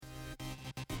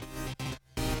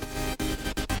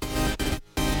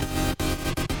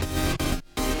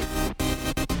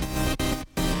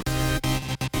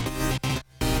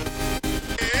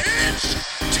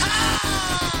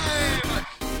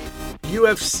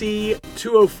UFC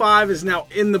 205 is now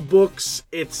in the books.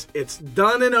 It's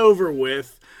done and over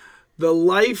with. The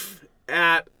life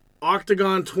at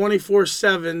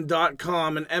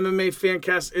Octagon247.com and MMA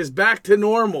Fancast is back to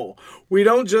normal. We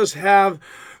don't just have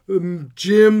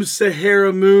Jim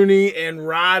Sahara Mooney and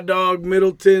Rod Dog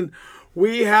Middleton.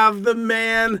 We have the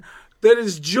man that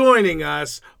is joining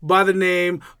us by the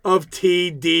name of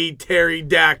TD Terry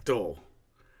Dactyl.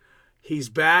 He's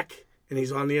back and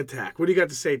he's on the attack. What do you got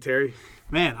to say, Terry?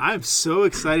 Man, I'm so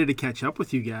excited to catch up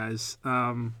with you guys.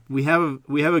 We have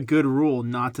a good rule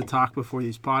not to talk before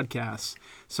these podcasts.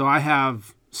 So I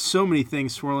have so many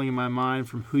things swirling in my mind,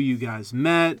 from who you guys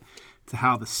met to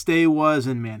how the stay was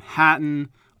in Manhattan,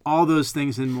 all those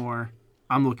things and more.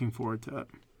 I'm looking forward to it.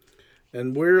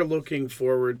 And we're looking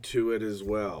forward to it as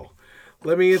well.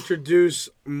 Let me introduce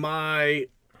my,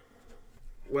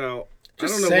 well,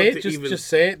 just I don't know say what it. to even Just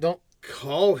say it. Don't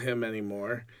call him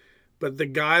anymore. But the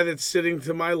guy that's sitting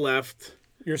to my left,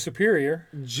 your superior,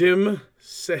 Jim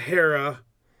Sahara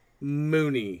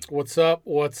Mooney. What's up?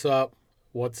 What's up?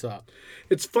 What's up?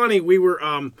 It's funny, we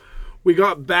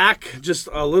got back just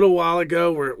a little while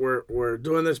ago. We're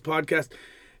doing this podcast,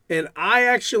 and I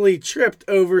actually tripped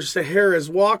over Sahara's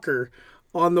walker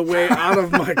on the way out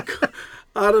of my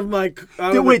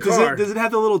Wait, car. does it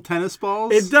have the little tennis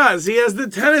balls? It does. He has the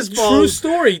tennis balls. True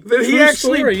story. That he True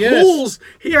actually story, pulls.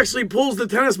 yes. He actually pulls the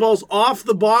tennis balls off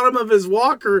the bottom of his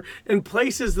walker and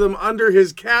places them under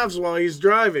his calves while he's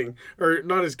driving, or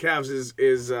not his calves, his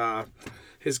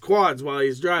quads while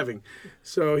he's driving.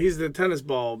 So he's the tennis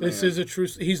ball man. This is a true.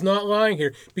 He's not lying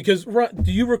here, because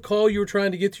do you recall you were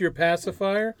trying to get to your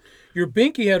pacifier? Your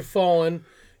binky had fallen.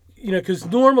 You know, because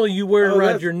normally you wear it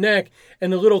around your neck,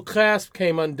 and the little clasp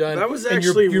came undone. That was and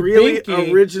actually your really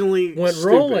binky originally went stupid.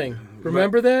 rolling.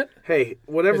 Remember that? Hey,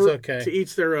 whatever. It's okay. To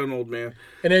each their own, old man.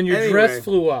 And then your dress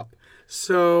flew up,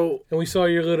 So and we saw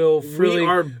your little frilly we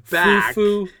are back,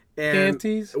 foo-foo and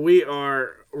panties. we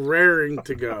are raring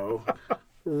to go,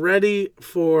 ready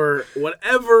for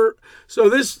whatever. So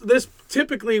this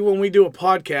typically, when we do a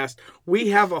podcast, we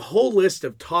have a whole list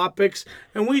of topics,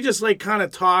 and we just like kind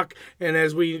of talk, and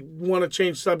as we want to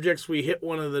change subjects, we hit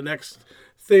one of the next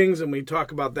things and we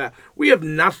talk about that. We have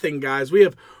nothing, guys.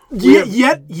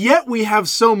 Yet we have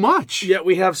so much. Yet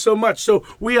we have so much. So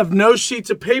we have no sheets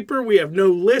of paper, we have no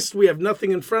list, we have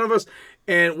nothing in front of us,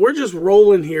 and we're just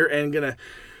rolling here and gonna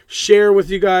share with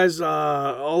you guys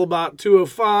all about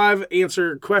 205,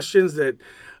 answer questions that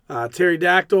Terry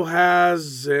Dactyl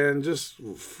has, and just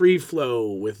free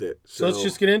flow with it. So let's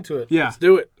just get into it. Yeah. Let's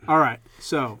do it. All right.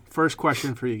 So, first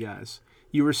question for you guys.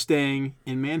 You were staying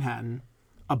in Manhattan,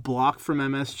 a block from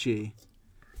MSG.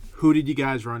 Who did you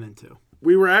guys run into?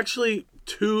 We were actually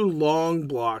 2 long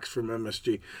blocks from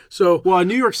MSG. So, Well, a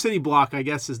New York City block, I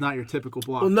guess, is not your typical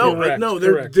block. well, no, Correct,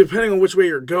 they're correct. depending on which way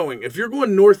you're going. If you're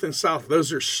going north and south,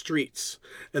 those are streets,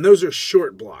 and those are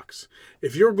short blocks.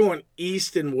 If you're going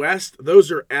east and west,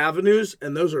 those are avenues,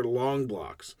 and those are long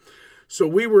blocks. So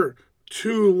we were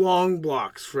 2 long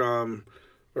blocks from,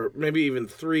 or maybe even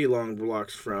 3 long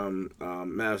blocks from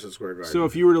Madison Square Garden. So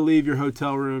if you were to leave your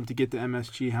hotel room to get to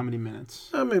MSG, how many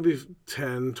minutes? Maybe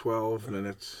 10, 12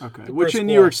 minutes. Okay. Which in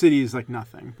New block. York City is like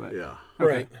nothing. But Yeah.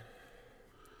 Okay.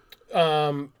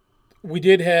 Right. We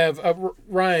did have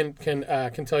Ryan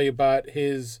can tell you about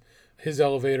his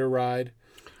elevator ride.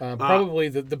 Probably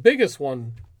the biggest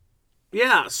one.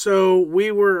 Yeah, so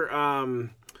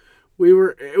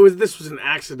this was an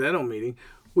accidental meeting.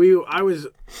 We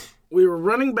were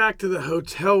running back to the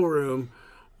hotel room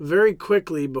very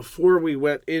quickly before we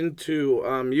went into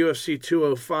UFC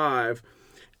 205,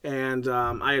 and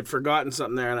I had forgotten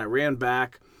something there, and I ran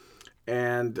back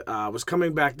and was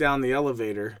coming back down the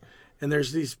elevator, and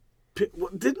there's these.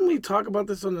 Didn't we talk about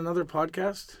this on another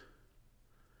podcast?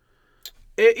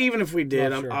 Even if we did,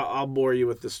 Not sure. I'll bore you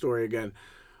with the story again.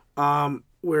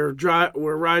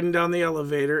 We're riding down the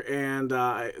elevator, and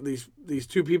these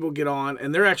 2 people get on,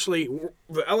 and they're actually,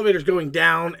 the elevator's going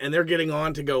down, and they're getting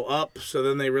on to go up. So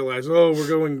then they realize, oh, we're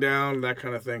going down, that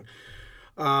kind of thing.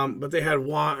 But they had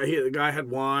wine. The guy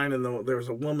had wine, and there was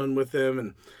a woman with him,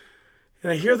 and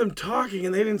I hear them talking,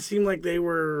 and they didn't seem like they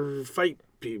were fight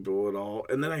people at all.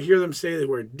 And then I hear them say they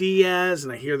were Diaz,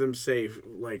 and I hear them say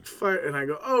like fight, and I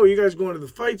go, oh, you guys going to the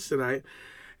fights tonight?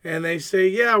 And they say,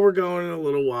 yeah, we're going in a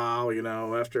little while,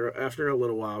 after a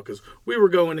little while, because we were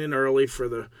going in early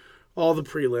for all the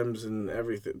prelims and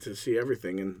everything, to see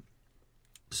everything. And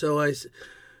so they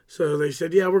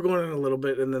said, yeah, we're going in a little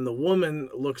bit. And then the woman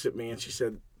looks at me and she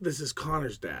said, this is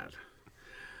Connor's dad.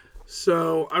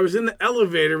 So I was in the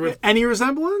elevator with... Any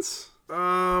resemblance?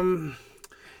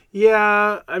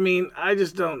 Yeah, I mean, I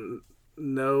just don't...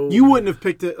 know. You wouldn't have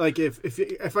picked it like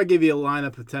if I gave you a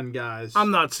lineup of 10 guys.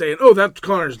 I'm not saying, oh, that's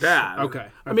Connor's dad. Okay.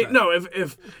 I mean, no.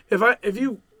 If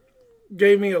you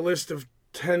gave me a list of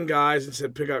 10 guys and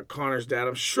said pick out Connor's dad,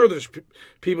 I'm sure there's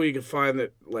people you can find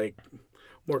that like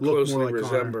more closely like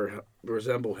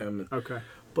resemble him. Okay.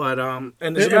 But and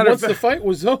once the fight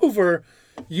was over,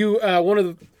 you one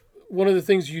of the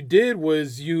things you did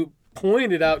was you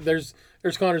pointed out there's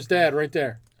Connor's dad right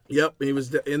there. Yep, he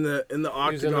was in the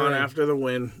octagon after the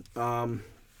win, and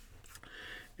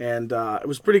it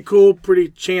was pretty cool, pretty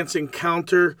chance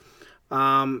encounter.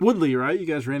 Woodley, right? You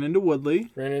guys ran into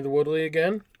Woodley. Ran into Woodley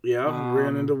again. Yeah,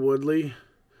 ran into Woodley.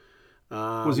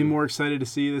 Was he more excited to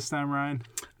see you this time, Ryan?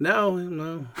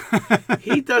 No.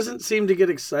 He doesn't seem to get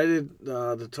excited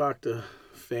to talk to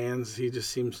fans. He just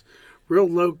seems real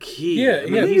low key. Yeah,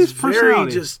 He's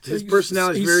very his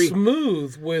personality is very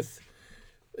smooth with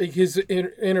his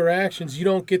interactions. You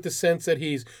don't get the sense that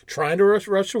he's trying to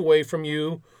rush away from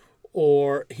you,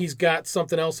 or he's got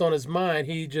something else on his mind.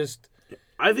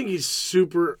 I think he's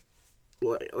super,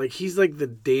 like he's like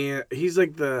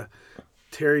the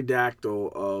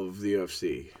pterodactyl of the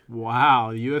UFC.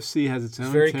 Wow, the UFC has its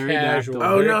own very pterodactyl. casual.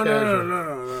 Oh, Very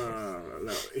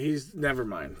no. He's never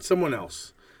mind. Someone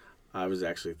else. I was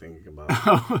actually thinking about.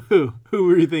 Who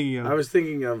were you thinking of? I was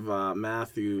thinking of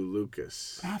Matthew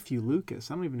Lucas. Matthew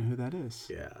Lucas. I don't even know who that is.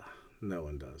 Yeah, no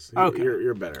one does. Okay.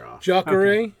 You're better off. Jacare.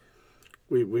 Okay.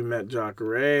 We met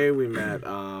Jacare. We met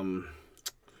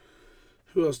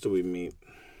who else do we meet?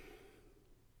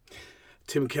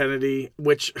 Tim Kennedy,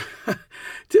 which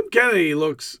Tim Kennedy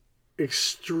looks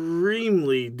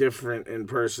extremely different in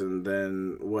person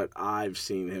than what I've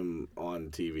seen him on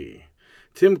TV.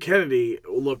 Tim Kennedy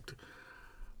looked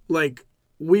like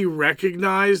we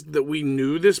recognized that we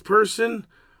knew this person,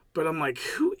 but I'm like,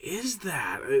 who is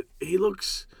that? He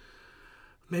looks,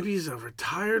 maybe he's a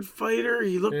retired fighter.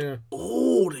 He looked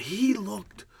old.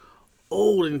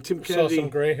 And Tim Kennedy. Saw some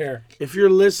gray hair. If you're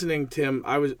listening, Tim,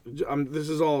 this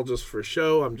is all just for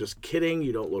show. I'm just kidding.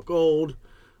 You don't look old.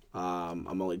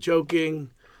 I'm only joking.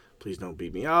 Please don't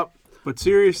beat me up. But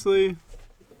seriously,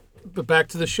 But back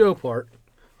to the show part.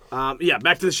 Back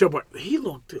to the show part. He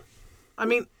looked,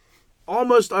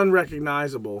 almost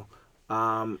unrecognizable.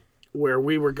 Where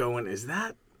we were going, who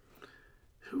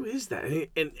is that?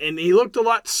 And he looked a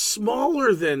lot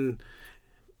smaller than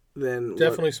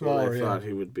Definitely smaller. what I thought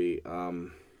he would be.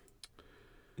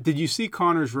 did you see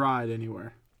Connor's ride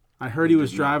anywhere? I heard he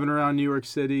was driving around New York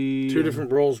City. 2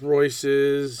 different Rolls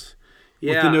Royces.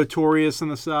 With the Notorious on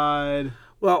the side.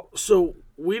 Well, so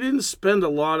we didn't spend a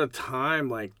lot of time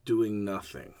like doing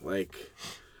nothing. Like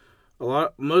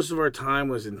most of our time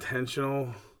was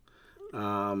intentional,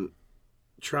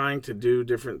 trying to do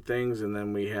different things, and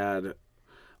then we had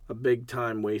a big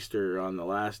time waster on the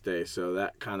last day, so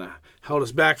that kind of held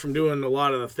us back from doing a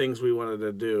lot of the things we wanted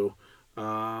to do.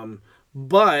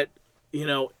 But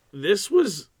this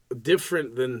was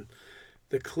different than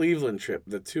the Cleveland trip,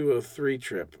 the 203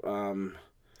 trip.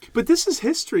 But this is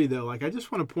history, though. Like, I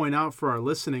just want to point out for our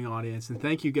listening audience, and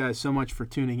thank you guys so much for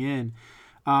tuning in.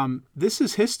 This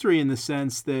is history in the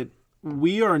sense that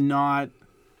we are not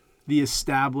the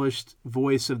established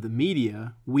voice of the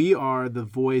media. We are the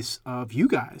voice of you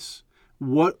guys.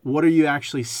 What are you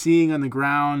actually seeing on the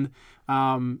ground?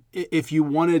 If you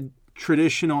wanted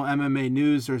traditional MMA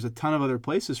news, there's a ton of other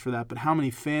places for that, but how many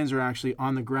fans are actually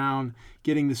on the ground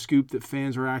getting the scoop that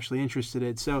fans are actually interested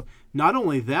in? So not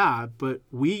only that, but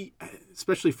we,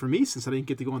 especially for me, since I didn't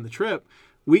get to go on the trip,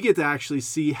 we get to actually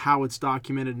see how it's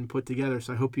documented and put together.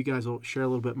 So I hope you guys will share a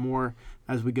little bit more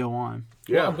as we go on.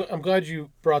 Yeah. Well, I'm glad you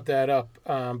brought that up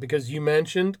because you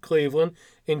mentioned Cleveland.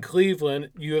 In Cleveland,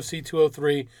 UFC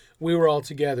 203, we were all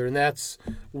together, and that's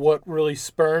what really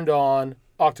spurned on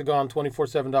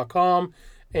Octagon247.com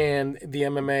and the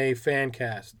MMA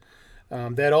Fancast.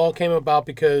 That all came about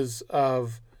because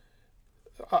of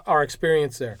our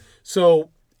experience there.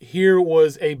 So here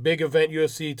was a big event,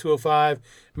 UFC 205.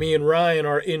 Me and Ryan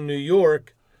are in New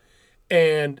York,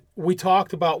 and we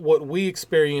talked about what we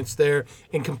experienced there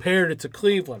and compared it to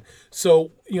Cleveland.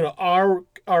 So, our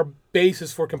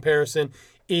basis for comparison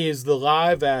is the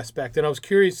live aspect. And I was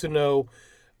curious to know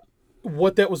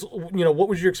what that was, what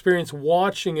was your experience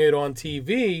watching it on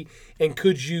TV, and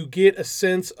could you get a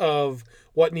sense of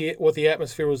what the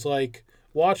atmosphere was like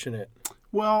watching it?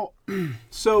 Well,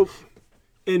 so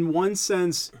in one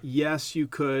sense, yes, you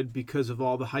could, because of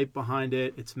all the hype behind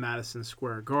it. It's Madison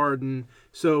Square Garden.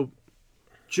 So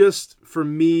just for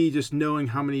me, just knowing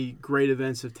how many great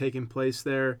events have taken place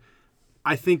there,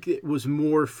 I think it was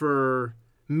more for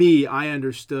me. I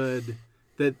understood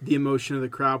that the emotion of the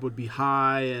crowd would be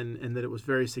high and that it was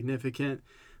very significant.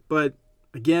 But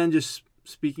again, just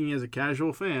speaking as a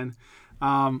casual fan,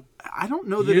 I don't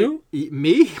know that You?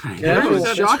 me. I know, Casual. it's Where does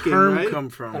that shocking, term right? come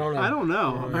from? I don't know. I don't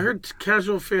know. I heard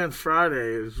Casual Fan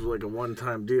Friday is like a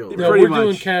one-time deal. No, Pretty we're doing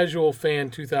much. Casual Fan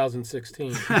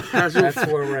 2016. Casual That's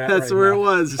where we're at. That's right where now. it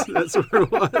was. That's where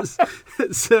it was.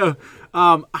 So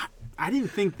I didn't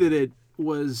think that it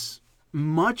was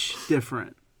much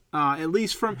different, at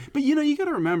least from. But you got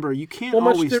to remember, you can't Well,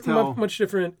 always tell. much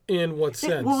different in what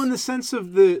sense? Well, in the sense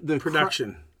of the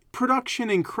production. production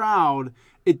and crowd,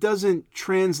 it doesn't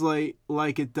translate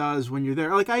like it does when you're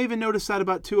there. Like I even noticed that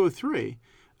about 203.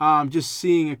 Just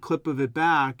seeing a clip of it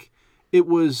back, it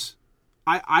was.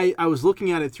 I was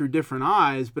looking at it through different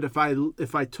eyes, but if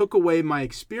I took away my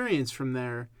experience from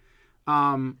there,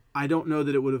 I don't know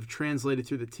that it would have translated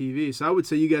through the TV. So I would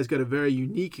say you guys got a very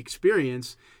unique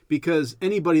experience because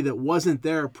anybody that wasn't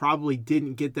there probably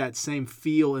didn't get that same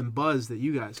feel and buzz that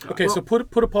you guys got. Okay, so put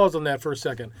a pause on that for a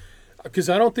second, because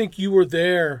I don't think you were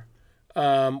there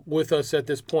with us at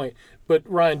this point. But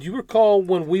Ryan, do you recall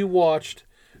when we watched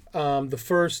the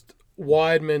first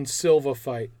Weidman Silva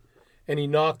fight, and he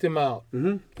knocked him out,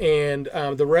 and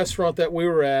the restaurant that we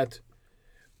were at,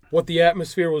 what the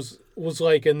atmosphere was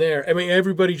like in there? I mean,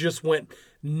 everybody just went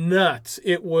nuts.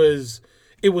 It was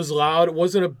loud. It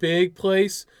wasn't a big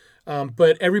place,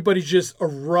 but everybody just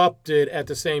erupted at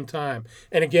the same time.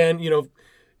 And again,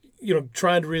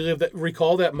 trying to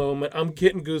recall that moment, I'm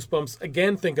getting goosebumps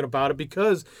again thinking about it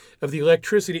because of the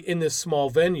electricity in this small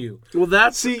venue. Well,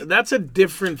 that's a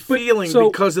different feeling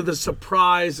because of the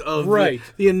surprise of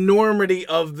the enormity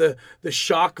of the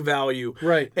shock value.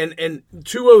 Right. And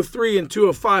 203 and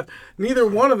 205, neither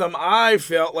one of them I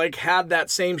felt like had that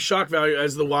same shock value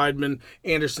as the Weidman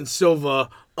Anderson Silva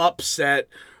upset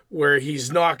where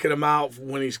he's knocking him out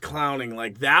when he's clowning.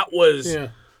 Like that was. Yeah.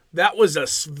 That was a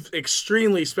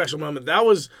extremely special moment. That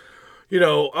was,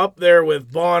 up there with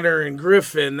Bonner and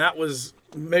Griffin. That was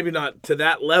maybe not to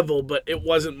that level, but it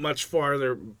wasn't much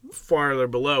farther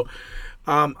below.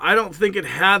 I don't think it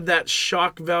had that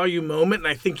shock value moment, and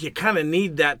I think you kind of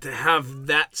need that to have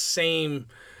that same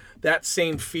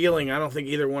feeling. I don't think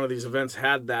either one of these events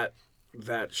had that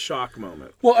shock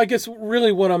moment. Well, I guess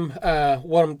really what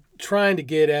I'm trying to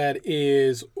get at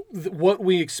is what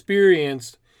we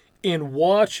experienced in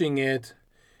watching it,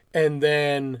 and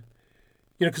then,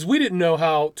 because we didn't know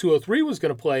how 203 was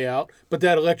going to play out, but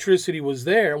that electricity was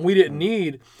there, and we didn't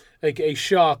need like a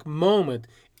shock moment.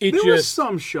 There was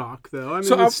some shock, though. I mean,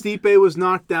 when Stipe was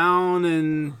knocked down,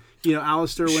 and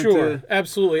Alistair went to.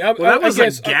 Absolutely. That was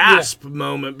a gasp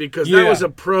moment because that was a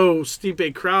pro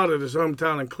Stipe crowd at his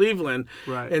hometown in Cleveland,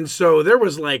 right? And so there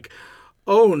was like.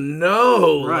 Oh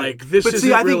no! Right. Like this isn't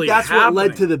really I think that's happening. what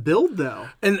led to the build, though.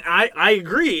 And I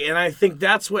agree, and I think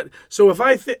that's what. So if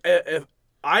I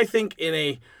think in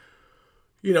a,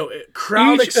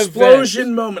 crowd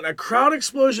explosion moment,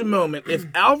 if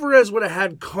Alvarez would have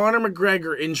had Conor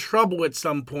McGregor in trouble at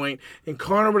some point, and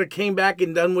Conor would have came back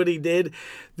and done what he did,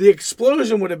 the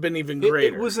explosion would have been even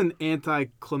greater. It was an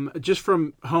just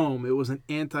from home. It was an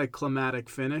anticlimactic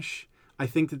finish. I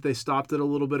think that they stopped it a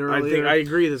little bit earlier. I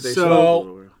agree that they stopped it a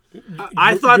little earlier.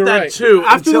 I thought that too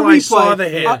until I saw the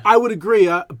hit. I would agree,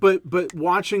 but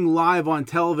watching live on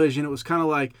television, it was kind of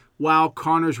like, wow,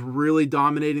 Conor's really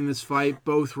dominating this fight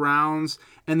both rounds,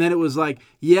 and then it was like,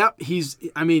 yep, he's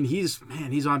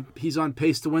on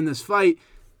pace to win this fight,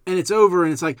 and it's over,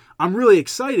 and it's like I'm really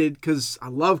excited because I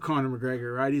love Conor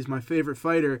McGregor, right? He's my favorite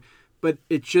fighter, but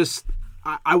it just.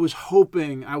 I was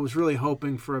really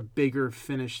hoping for a bigger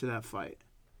finish to that fight.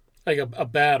 Like a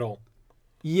battle.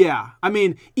 Yeah. I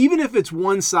mean, even if it's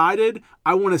one-sided,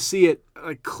 I want to see it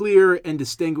clear and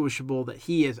distinguishable that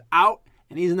he is out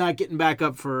and he's not getting back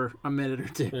up for a minute or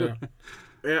two.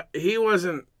 Yeah, he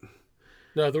wasn't.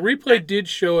 No, the replay did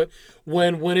show it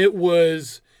when it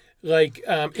was like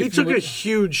he took a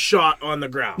huge shot on the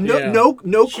ground. No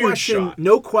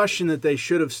question that they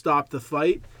should have stopped the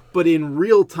fight. But in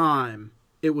real time,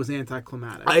 it was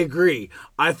anticlimactic. I agree.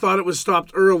 I thought it was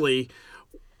stopped early.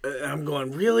 I'm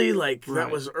going, really? That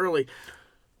was early.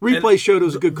 Replay showed it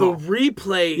was a good call. The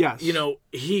replay, yes.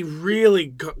 He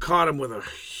really caught him with a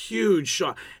huge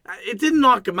shot. It didn't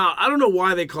knock him out. I don't know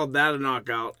why they called that a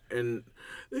knockout. And,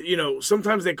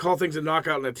 sometimes they call things a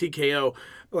knockout and a TKO.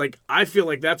 I feel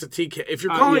like that's a TKO. If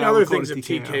you're calling other things a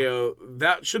TKO,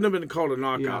 that shouldn't have been called a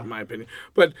knockout, in my opinion.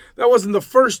 But that wasn't the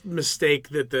first mistake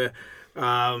that the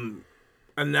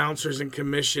announcers and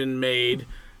commission made.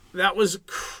 That was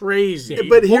crazy.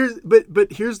 But here's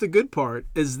the good part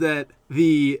is that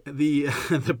the the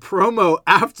promo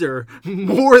after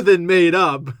more than made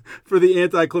up for the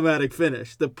anticlimactic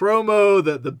finish. The promo,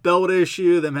 the belt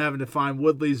issue, them having to find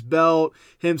Woodley's belt,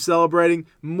 him celebrating,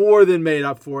 more than made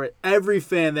up for it. Every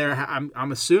fan there,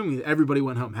 I'm assuming everybody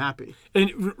went home happy.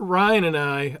 And Ryan and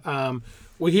I,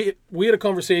 we had a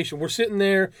conversation. We're sitting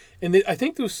there, and I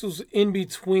think this was in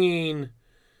between.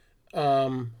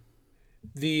 Might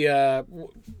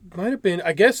have been,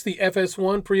 I guess, the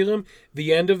FS1 prelim,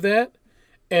 the end of that,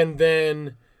 and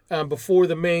then before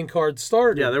the main card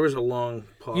started. Yeah, there was a long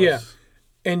pause. Yeah,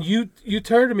 and you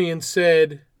turned to me and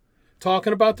said,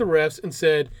 talking about the refs, and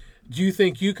said, "Do you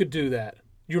think you could do that?"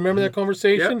 You remember that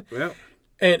conversation? Yeah.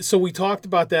 And so we talked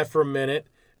about that for a minute,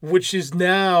 which is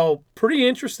now pretty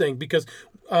interesting because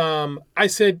I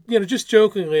said, just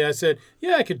jokingly, I said,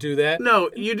 yeah, I could do that. No,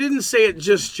 you didn't say it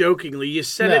just jokingly. You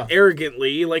said No. it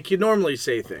arrogantly, like you normally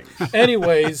say things.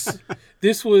 Anyways,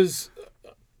 this was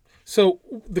so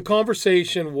the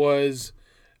conversation was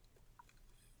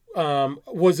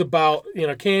about,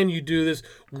 can you do this?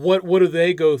 What do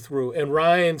they go through? And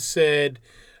Ryan said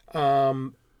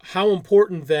how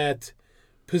important that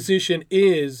position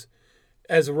is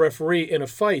as a referee in a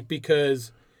fight,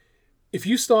 because if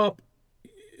you stop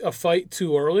a fight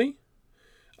too early,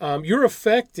 you're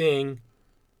affecting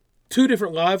two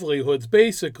different livelihoods,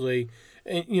 basically,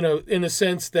 and, in the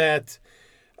sense that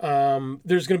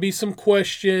there's going to be some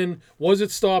question, was it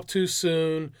stopped too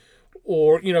soon?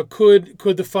 Or, could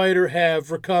the fighter have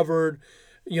recovered?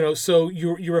 So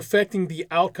you're affecting the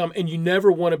outcome, and you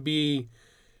never want to be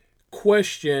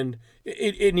questioned.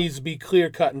 It needs to be clear,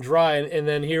 cut, and dry. And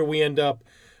then here we end up,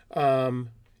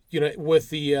 with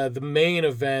the main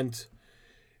event.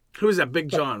 Who was that? Big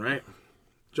John, right?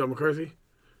 John McCarthy?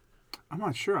 I'm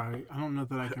not sure. I don't know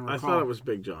that I can recall. I thought it was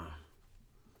Big John.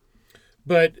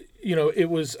 But, it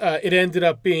was, it ended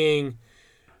up being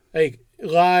like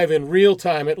live in real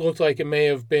time. It looked like it may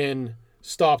have been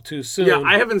stopped too soon. Yeah,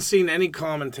 I haven't seen any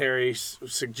commentary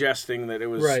suggesting that it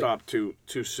was Right. stopped too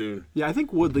soon. Yeah, I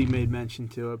think Woodley made mention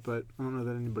to it, but I don't know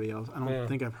that anybody else. I don't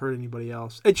think I've heard anybody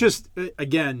else. It just,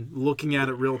 again, looking at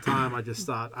it real time, I just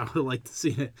thought I would like to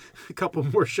see a couple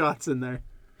more shots in there.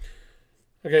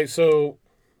 Okay, so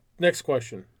next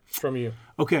question from you.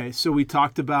 Okay, so we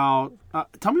talked about.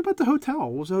 Tell me about the hotel.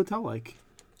 What was the hotel like?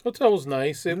 Hotel was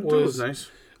nice. It That was was nice.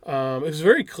 It was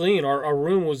very clean. Our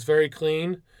room was very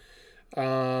clean.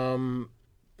 Not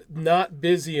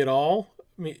busy at all.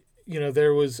 I mean,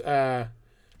 there was,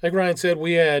 like Ryan said,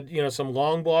 we had, some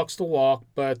long blocks to walk,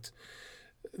 but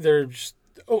there's,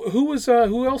 who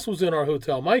else was in our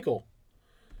hotel? Michael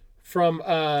from,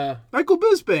 Michael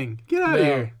Bisping. Get out of no,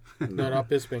 here. no, not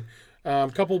Bisping.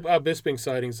 Couple Bisping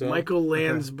sightings though. Michael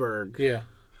Landsberg. Yeah.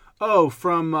 Oh,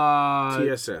 from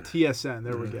TSN. TSN.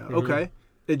 There we go. Okay.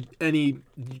 Did you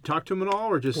talk to him at all,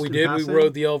 or just We in did. passing? We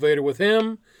rode the elevator with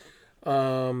him.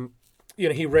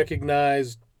 He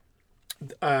recognized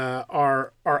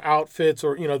our outfits,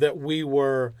 or that we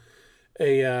were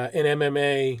an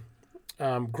MMA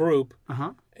group,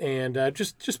 and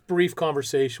just brief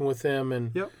conversation with him,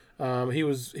 and Yep. he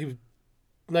was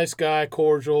nice guy,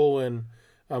 cordial, and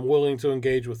willing to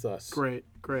engage with us. Great.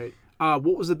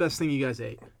 What was the best thing you guys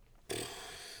ate?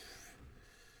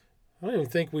 I don't even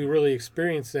think we really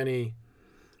experienced any.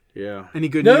 Yeah. Any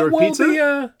good New York pizza?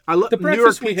 The I love the New York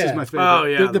breakfast we pizza is had. my favorite. Oh,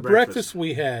 yeah. the breakfast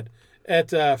we had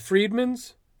at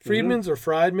Friedman's or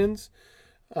Friedman's.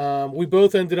 We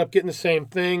both ended up getting the same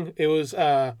thing. It was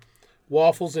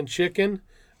waffles and chicken,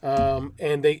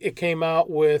 and it came out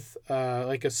with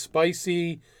like a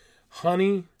spicy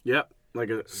honey Yep. Like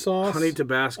a sauce. honey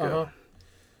Tabasco. Uh-huh.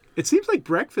 It seems like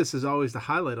breakfast is always the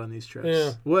highlight on these trips.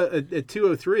 Yeah. What at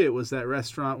 203 it was that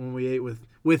restaurant when we ate with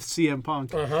CM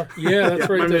Punk. Yeah, that's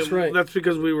right. I mean, That's right. That's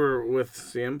because we were with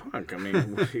CM Punk. I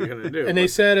mean, what are you going to do? And they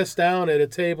sat us down at a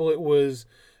table. It was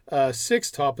six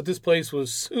top, but this place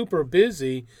was super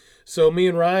busy. So me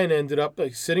and Ryan ended up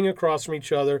like sitting across from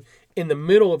each other in the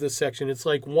middle of this section. It's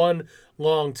like one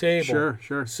long table.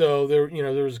 Sure. So there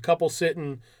was a couple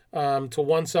sitting to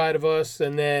one side of us,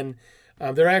 and then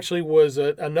there actually was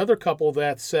another couple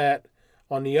that sat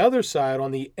on the other side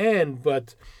on the end.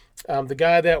 But the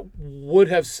guy that would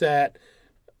have sat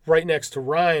right next to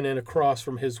Ryan and across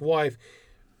from his wife,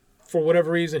 for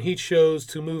whatever reason, he chose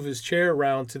to move his chair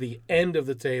around to the end of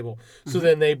the table. So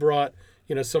then they brought,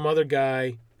 some other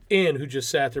guy in who just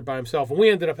sat there by himself. And we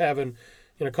ended up having,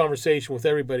 a conversation with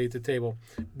everybody at the table.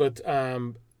 But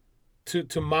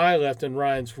to my left and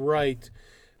Ryan's right,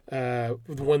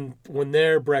 when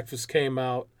their breakfast came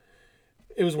out,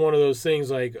 it was one of those things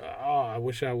like, oh, I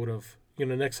wish I would have,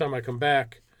 next time I come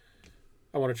back,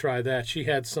 I want to try that. She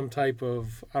had some type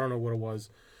of, I don't know what it was.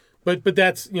 But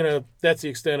that's, that's the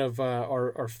extent of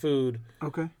our food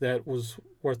that was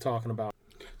worth talking about.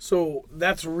 So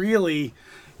that's really,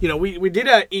 we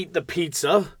did eat the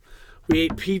pizza. We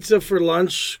ate pizza for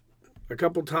lunch a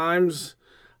couple times.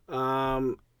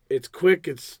 It's quick,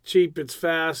 it's cheap, it's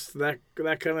fast, that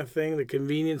kind of thing. The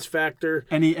convenience factor.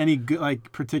 Any good,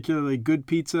 like particularly good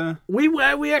pizza?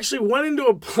 We actually went into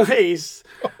a place.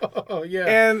 Oh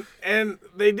yeah. And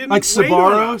they didn't like wait on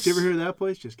Sbarro. us. Did you ever hear of that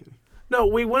place? Just kidding. No,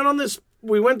 we went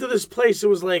to this place. It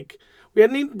was like we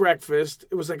hadn't eaten breakfast.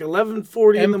 It was like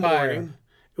 11:40 in the morning.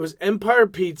 It was Empire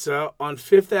Pizza on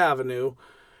 5th Avenue.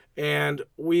 And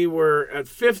we were at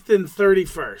 5th and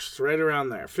 31st, right around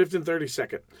there, 5th and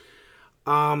 32nd.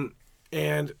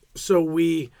 And so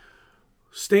we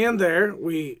stand there.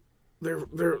 There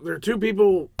are two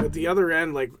people at the other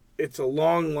end. Like it's a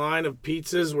long line of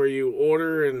pizzas where you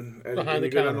order and you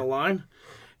get on the line.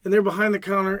 And they're behind the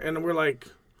counter, and we're like,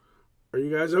 "Are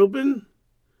you guys open?"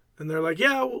 And they're like,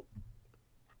 "Yeah."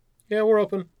 Yeah, we're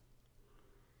open.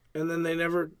 And then they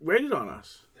never waited on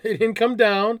us. They didn't come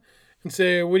down and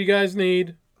say, "What do you guys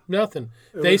need?" Nothing.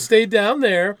 They stayed down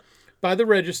there by the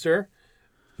register.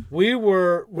 We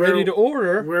were ready to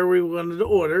order. Where we wanted to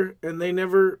order, and they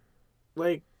never,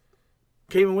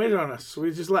 came and waited on us. So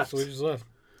we just left.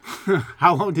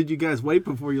 How long did you guys wait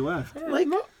before you left?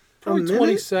 Probably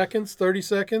 20 seconds, 30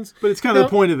 seconds. But it's kind of the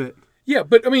point of it. Yeah,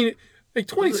 but, 20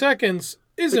 seconds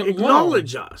isn't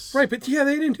acknowledge long. us. Right, but, yeah,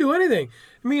 they didn't do anything.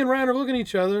 Me and Ryan are looking at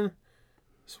each other,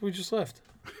 so we just left.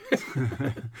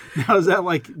 Now, is that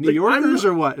like New Yorkers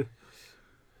or what?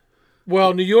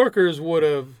 Well, New Yorkers would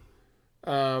have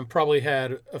probably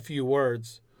had a few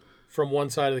words from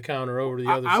one side of the counter over to the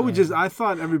other side. I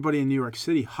thought everybody in New York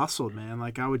City hustled, man.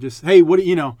 Like I would just, hey, what do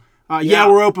yeah,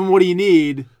 we're open. What do you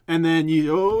need? And then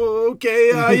yeah,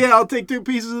 I'll take 2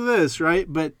 pieces of this,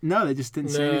 right? But no, they just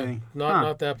didn't say anything.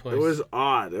 Not that place. It was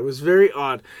odd. It was very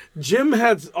odd. Jim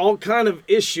had all kind of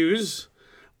issues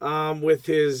with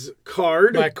his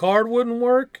card. My card wouldn't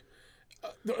work.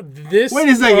 Wait a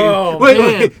second.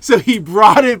 Wait. So he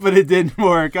brought it, but it didn't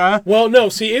work, huh? Well, no.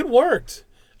 See, it worked.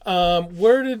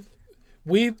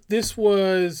 This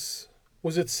was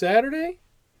it Saturday?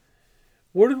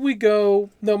 Where did we go?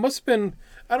 No, it must have been,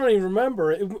 I don't even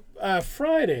remember.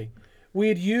 Friday. We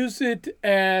had used it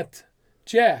at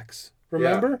Jack's,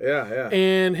 remember? Yeah.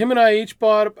 And him and I each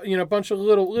bought, a bunch of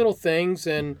little things,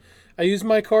 and I used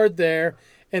my card there.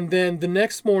 And then the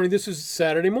next morning, this was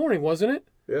Saturday morning, wasn't it?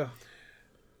 Yeah.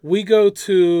 We go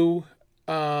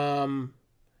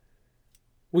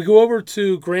over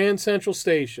to Grand Central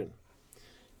Station,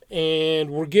 and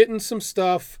we're getting some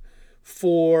stuff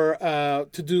to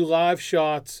do live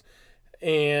shots,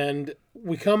 and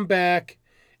we come back,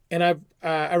 and I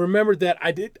remembered that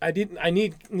I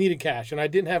needed cash, and I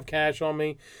didn't have cash on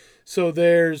me, so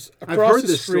there's across I've heard the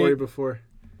this street, story before.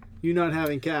 You not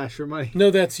having cash or money.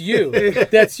 No, that's you.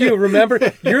 That's you.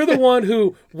 Remember, you're the one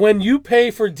who, when you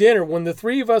pay for dinner, when the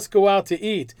 3 of us go out to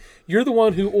eat, you're the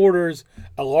one who orders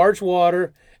a large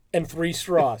water and 3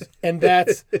 straws, and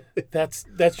that's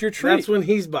your treat. That's when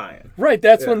he's buying. Right.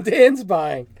 That's when Dan's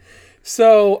buying.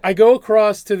 So I go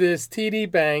across to this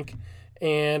TD Bank,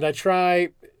 and I try,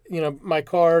 my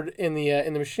card in the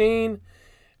machine,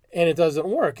 and it doesn't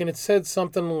work. And it said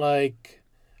something like,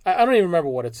 I don't even remember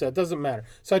what it said. Doesn't matter.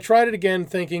 So I tried it again,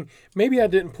 thinking maybe I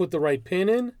didn't put the right pin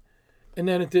in, and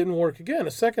then it didn't work again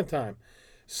a second time.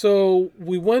 So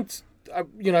we went.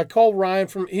 I called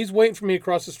Ryan he's waiting for me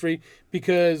across the street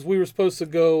because we were supposed to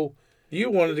go.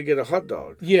 You wanted to get a hot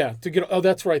dog. Yeah, to get. Oh,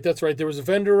 that's right. There was a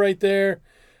vendor right there,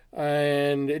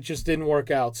 and it just didn't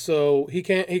work out. So he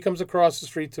comes across the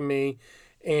street to me,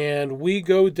 and we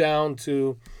go down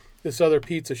to this other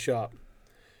pizza shop,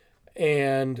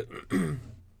 and.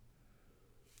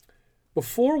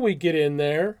 Before we get in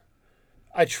there,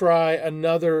 I try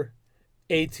another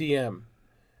ATM.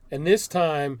 And this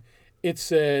time it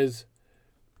says,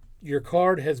 your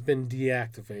card has been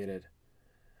deactivated.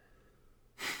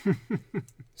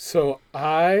 So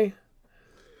I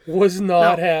was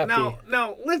not happy.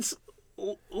 Now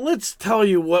let's tell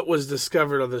you what was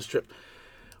discovered on this trip.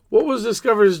 What was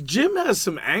discovered is Jim has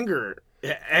some anger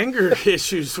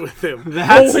issues with him.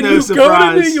 That's when no you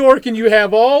surprise. go to New York and you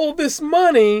have all this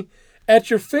money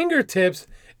at your fingertips,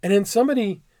 and then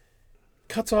somebody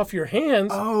cuts off your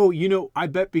hands. Oh, I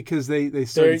bet because they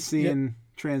started seeing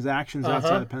transactions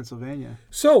outside of Pennsylvania.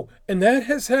 So, and that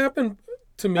has happened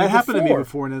to me. That happened to me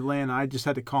before in Atlanta. I just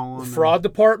had to call them. The fraud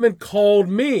department called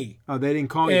me. Oh, they didn't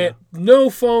call you? No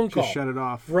phone call. Just shut it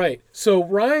off. Right. So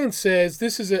Ryan says,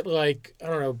 this is at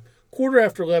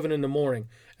 11:15 in the morning.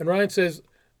 And Ryan says,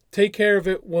 take care of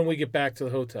it when we get back to the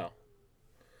hotel.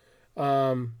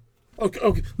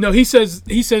 Okay. No, he says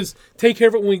take care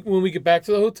of it when we get back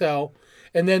to the hotel,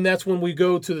 and then that's when we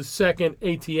go to the second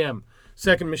ATM,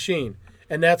 second machine,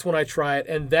 and that's when I try it,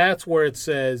 and that's where it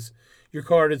says your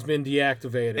card has been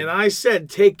deactivated. And I said,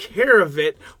 take care of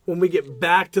it when we get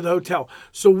back to the hotel.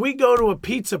 So we go to a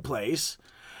pizza place,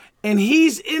 and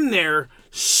he's in there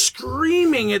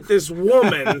screaming at this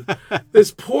woman,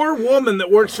 this poor woman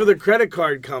that works for the credit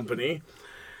card company.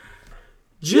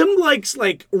 Jim likes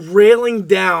railing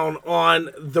down on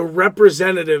the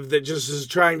representative that just is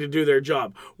trying to do their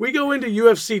job. We go into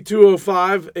UFC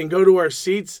 205 and go to our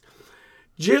seats.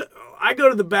 I go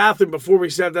to the bathroom before we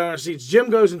sat down on our seats. Jim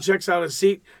goes and checks out his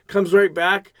seat, comes right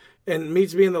back and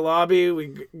meets me in the lobby.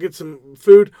 We get some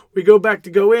food. We go back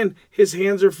to go in. His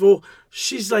hands are full.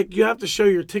 She's like, you have to show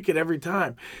your ticket every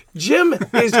time. Jim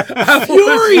is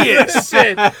furious.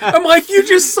 I'm like, you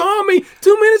just saw me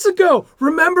 2 minutes ago.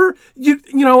 Remember, you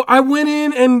know, I went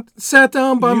in and sat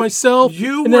down by myself,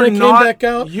 and then I came back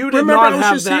out. You did not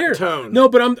have that tone. No,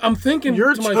 but I'm thinking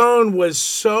your tone was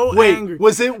so angry.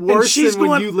 Was it worse than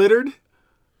when you littered?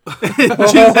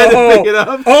 Jim had to pick it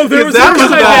up. Oh, there was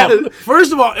that.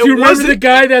 First of all, do you remember the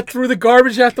guy that threw the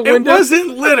garbage out the window? It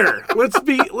wasn't litter.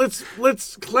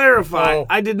 Let's clarify. Oh.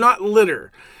 I did not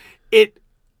litter.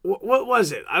 What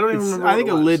was it? I don't even remember. I think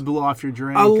what it was. a lid blew off your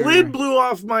drink. Lid blew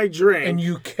off my drink, and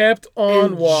you kept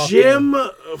on walking. Jim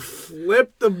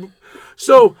flipped the.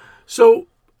 So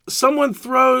someone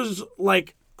throws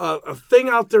a thing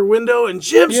out their window, and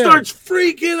Jim starts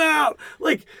freaking out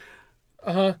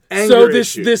So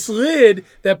this lid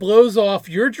that blows off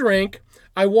your drink,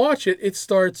 I watch it. It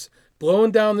starts blowing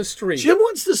down the street. Jim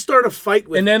wants to start a fight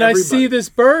with and then everybody. I see this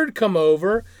bird come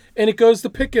over, and it goes to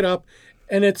pick it up,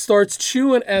 and it starts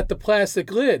chewing at the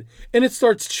plastic lid, and it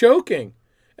starts choking.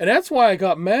 And that's why I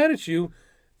got mad at you,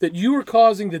 that you were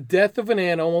causing the death of an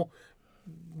animal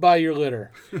by your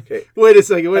litter. Okay. Wait a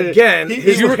second. Again,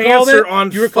 his pants are on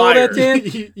you recall fire. That,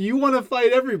 Dan? You want to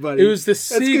fight everybody. It was the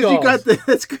seagulls.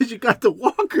 That's because you got the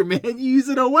walker, man. You use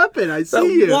it a weapon. I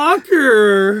see you. The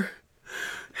walker.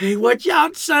 Hey, watch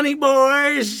out, Sonny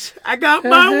boys. I got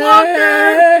my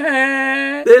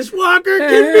walker. This walker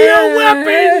can be a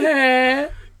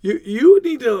weapon. You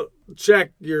need to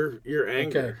check your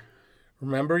anger. Okay.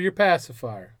 Remember your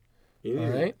pacifier. All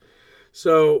right?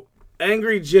 So,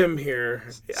 Angry Jim here.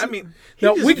 I mean,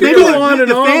 now we can go on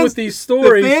and on with these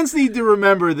stories. The fans need to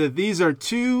remember that these are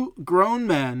two grown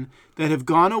men that have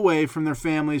gone away from their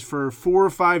families for 4 or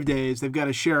 5 days. They've got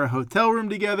to share a hotel room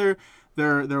together.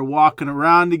 They're walking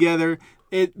around together.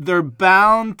 They're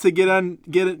bound to get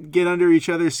under each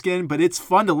other's skin, but it's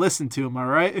fun to listen to them. All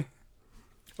right.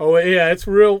 Oh yeah, it's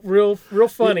real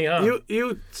funny, huh?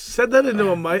 You said that into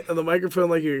the microphone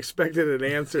like you expected an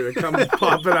answer to come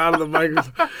popping out of the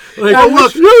microphone.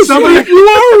 Look, somebody, you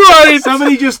are right.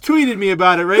 Somebody just tweeted me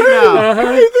about it right now.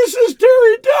 Hey, this is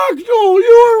Terry Doxel.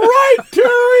 You are right,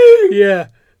 Terry. Yeah.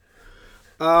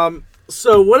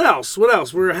 So what else?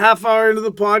 We're a half hour into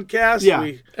the podcast. Yeah.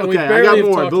 We I got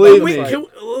more. Believe me.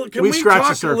 Can we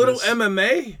talk a little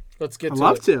MMA? Let's get I'd to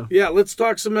love it. to. Yeah, let's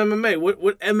talk some MMA.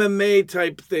 What MMA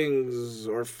type things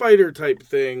or fighter type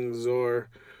things or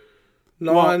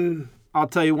non... I'll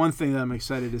tell you one thing that I'm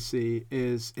excited to see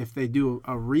is if they do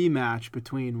a rematch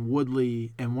between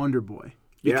Woodley and Wonderboy.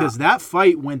 Because that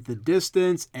fight went the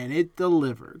distance and it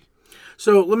delivered.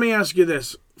 So let me ask you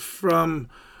this. From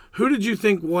who did you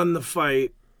think won the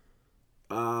fight?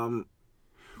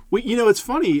 It's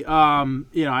funny.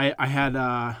 I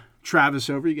had... Travis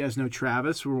over. You guys know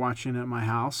Travis. We're watching at my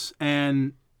house.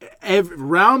 And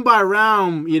round by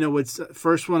round, it's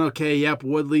first one, okay, yep,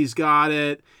 Woodley's got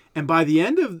it. And by the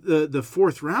end of the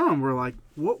fourth round, we're like,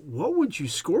 what would you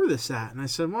score this at? And I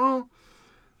said, well,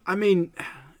 I mean,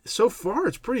 so far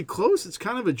it's pretty close. It's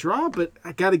kind of a draw, but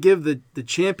I got to give the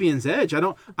champion's edge. I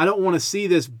don't want to see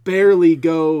this barely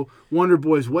go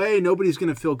Wonderboy's way. Nobody's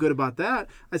going to feel good about that.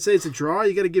 I'd say it's a draw.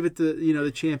 You got to give it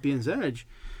the champion's edge.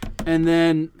 And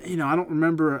then, I don't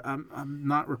remember, I'm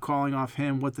not recalling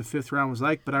offhand what the fifth round was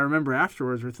like, but I remember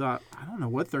afterwards we thought, I don't know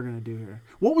what they're going to do here.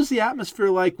 What was the atmosphere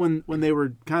like when they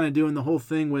were kind of doing the whole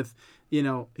thing with, he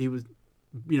was,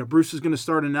 Bruce is going to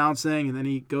start announcing, and then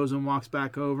he goes and walks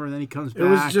back over, and then he comes back. It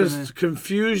was just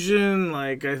confusion.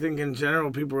 I think in general,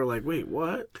 people were like, wait,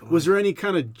 what? Was there any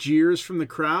kind of jeers from the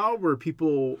crowd where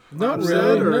people not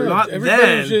upset? Really, or not everybody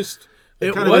then. Was just...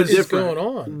 It what was is different.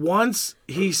 going on? Once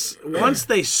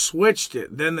they switched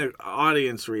it, then the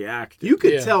audience reacted. You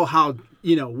could tell how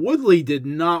Woodley did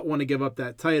not want to give up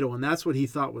that title, and that's what he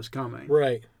thought was coming.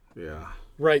 Right. Yeah.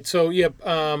 Right. So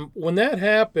when that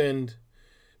happened,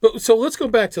 But so let's go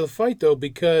back to the fight though,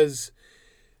 because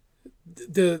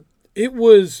the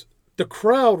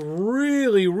crowd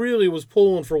really was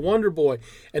pulling for Wonder Boy,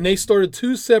 and they started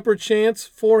 2 separate chants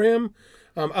for him.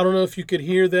 I don't know if you could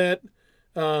hear that.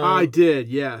 I did,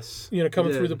 yes.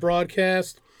 Coming through the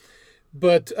broadcast,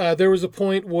 but there was a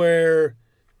point where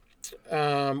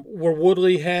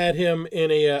Woodley had him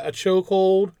in a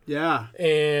chokehold. Yeah,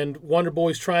 and Wonder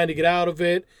Boy's trying to get out of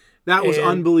it. That was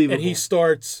unbelievable. And he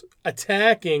starts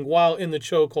attacking while in the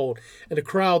chokehold, and the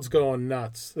crowd's going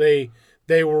nuts. They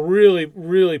were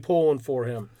really pulling for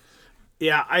him.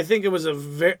 Yeah, I think it was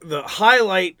the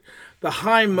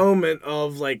high moment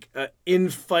of like an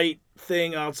in-fight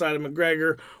thing outside of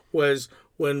McGregor was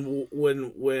when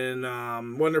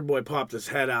Wonder Boy popped his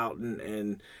head out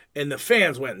and the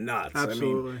fans went nuts.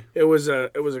 Absolutely. I mean, it was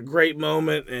a great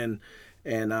moment, and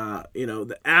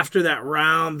after that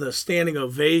round, the standing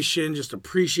ovation, just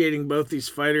appreciating both these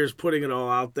fighters, putting it all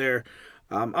out there.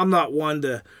 I'm not one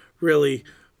to really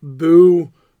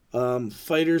boo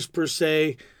fighters per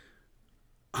se.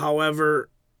 However,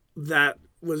 there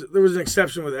was an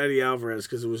exception with Eddie Alvarez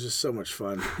because it was just so much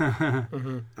fun.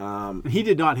 He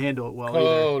did not handle it well either.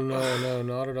 Oh, no,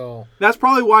 not at all. That's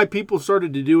probably why people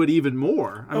started to do it even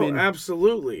more. I mean,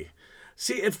 absolutely.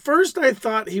 See, at first I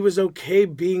thought he was okay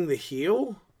being the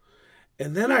heel,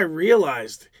 and then I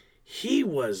realized he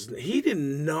did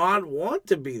not want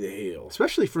to be the heel.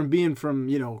 Especially from being from,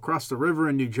 across the river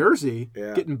in New Jersey,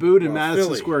 getting booed in Madison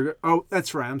Philly. Square. Oh,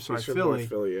 that's right. I'm sorry, He's from Philly. North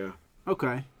Philly, yeah.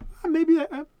 Okay. Maybe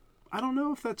I don't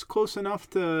know if that's close enough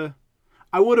to.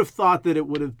 I would have thought that it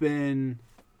would have been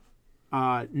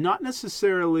not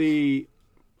necessarily,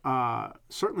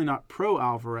 certainly not pro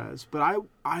Alvarez, but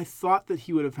I thought that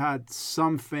he would have had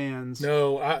some fans.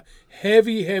 No,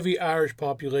 heavy Irish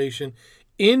population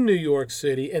in New York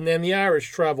City, and then the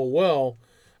Irish travel well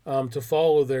to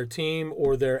follow their team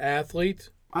or their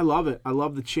athlete. I love it. I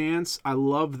love the chants. I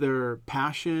love their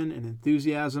passion and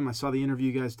enthusiasm. I saw the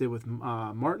interview you guys did with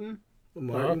Martin.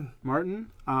 I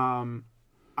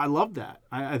love that.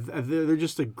 They're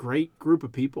just a great group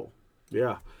of people.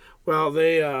 Yeah. Well,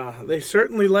 they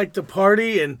certainly like to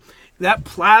party, and that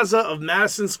plaza of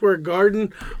Madison Square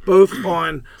Garden, both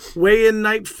on weigh-in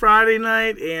night Friday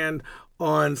night and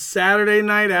on Saturday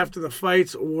night after the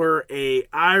fights, were a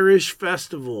Irish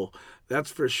festival.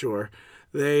 That's for sure.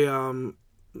 They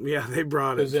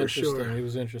brought it for sure. It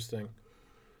was interesting.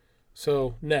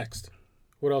 So next,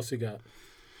 what else you got?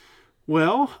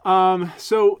 Well,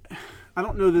 so I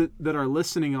don't know that our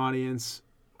listening audience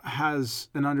has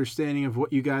an understanding of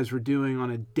what you guys were doing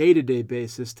on a day-to-day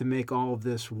basis to make all of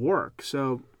this work.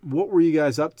 So what were you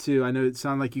guys up to? I know it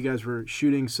sounded like you guys were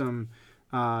shooting some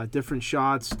different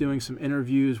shots, doing some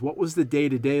interviews. What was the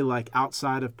day-to-day like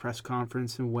outside of press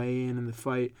conference and weigh-in and the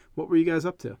fight? What were you guys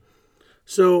up to?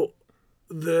 So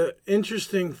the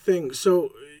interesting thing,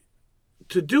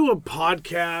 to do a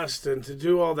podcast and to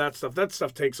do all that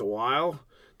stuff takes a while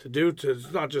to do.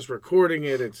 It's not just recording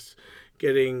it; it's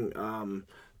getting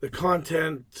the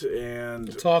content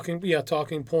and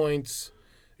talking points.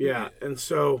 Yeah, and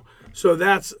so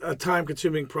that's a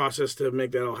time-consuming process to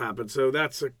make that all happen. So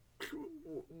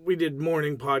we did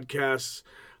morning podcasts,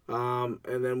 and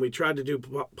then we tried to do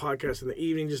podcasts in the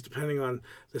evening, just depending on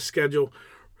the schedule.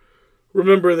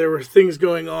 Remember, there were things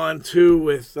going on too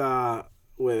with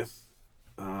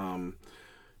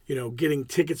getting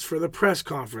tickets for the press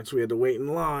conference. We had to wait in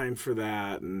line for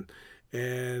that, and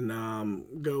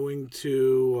going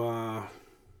to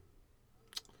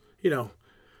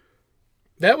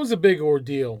that was a big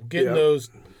ordeal getting those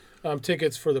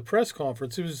tickets for the press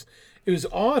conference. It was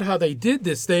odd how they did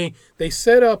this. They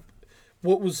set up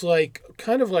what was like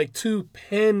kind of like 2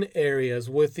 pen areas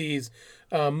with these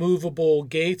movable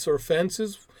gates or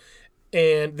fences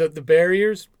and the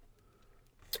barriers.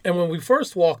 And when we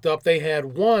first walked up, they had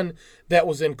one that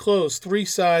was enclosed, 3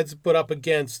 sides, but up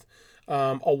against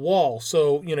a wall.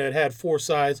 So, it had 4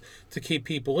 sides to keep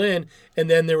people in. And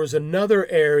then there was another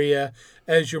area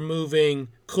as you're moving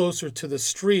closer to the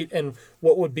street and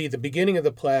what would be the beginning of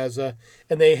the plaza.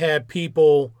 And they had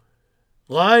people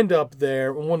lined up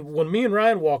there. When me and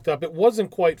Ryan walked up, it wasn't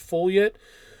quite full yet.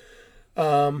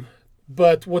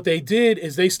 But what they did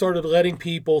is they started letting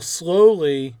people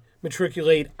slowly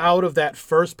matriculate out of that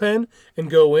first pen and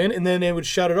go in, and then they would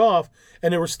shut it off,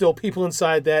 and there were still people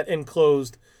inside that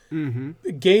enclosed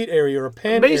gate area or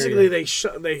pen basically area.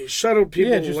 they shuttled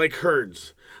people like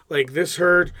herds. Like this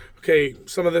herd, okay,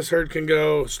 some of this herd can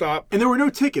go, stop. And there were no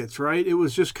tickets, right? It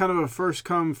was just kind of a first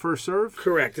come, first serve.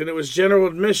 Correct, and it was general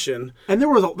admission. And there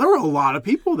were a lot of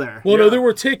people there. Well, no, there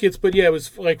were tickets, but it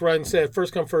was like Ryan said,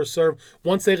 first come, first serve.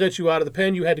 Once they let you out of the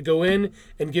pen, you had to go in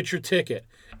and get your ticket.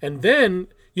 And then,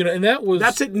 and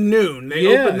that's at noon. They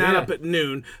Yeah, open that yeah. up at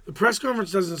noon. The press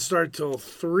conference doesn't start till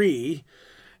 3,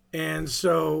 and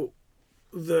so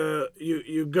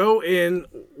you go in.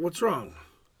 What's wrong?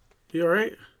 You all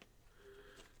right?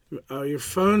 Your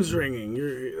phone's ringing.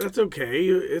 That's okay.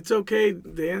 It's okay,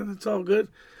 Dan. It's all good.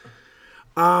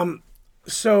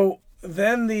 So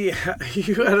then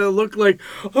you gotta look like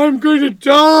I'm going to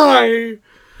die.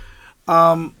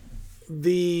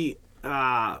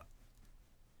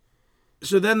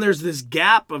 So then there's this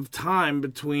gap of time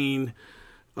between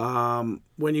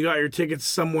when you got your tickets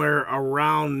somewhere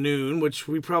around noon, which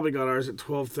we probably got ours at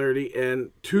 12:30,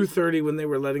 and 2:30 when they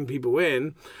were letting people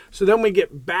in. So then we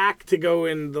get back to go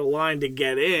in the line to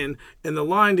get in, and the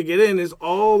line to get in is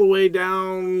all the way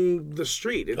down the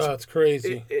street. It's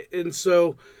crazy. And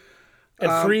so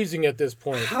And freezing at this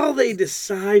point. how they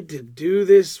decide to do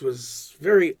this was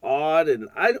very odd, and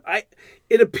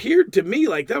it appeared to me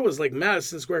like that was like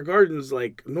Madison Square Garden's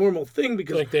like normal thing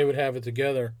because Like they would have it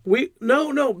together.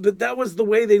 but that was the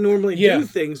way they normally do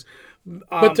things.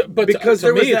 But because to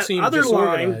there was me, it that seemed other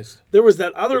line, disorganized. there was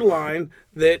that other line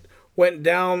that went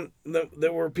down.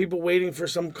 There were people waiting for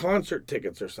some concert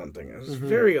tickets or something. It was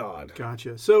very odd.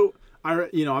 Gotcha. So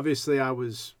obviously I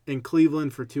was in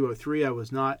Cleveland for 203. I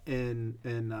was not in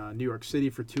New York City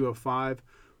for 205.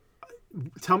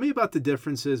 Tell me about the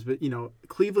differences, but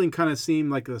Cleveland kind of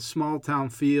seemed like a small town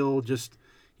feel. Just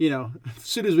as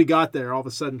soon as we got there, all of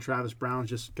a sudden Travis Brown's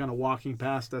just kind of walking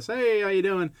past us. Hey, how you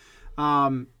doing?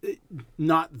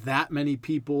 Not that many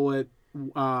people at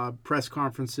press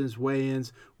conferences,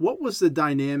 weigh-ins. What was the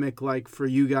dynamic like for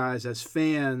you guys as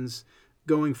fans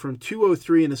going from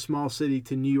 203 in a small city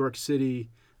to New York City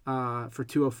for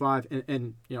 205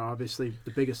 and obviously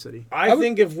the biggest city? I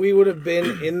think if we would have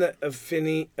been in the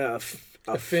Affinia.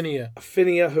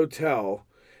 Hotel,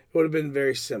 it would have been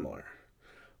very similar.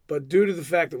 But due to the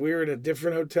fact that we were in a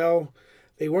different hotel,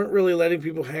 they weren't really letting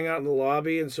people hang out in the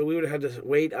lobby, and so we would have had to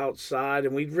wait outside,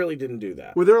 and we really didn't do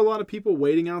that. Were there a lot of people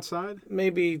waiting outside?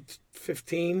 Maybe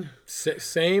 15.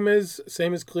 Same as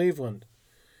Cleveland.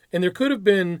 And there could have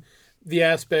been the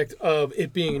aspect of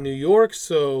it being in New York,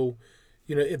 so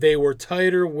they were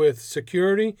tighter with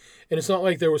security, and it's not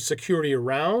like there was security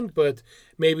around, but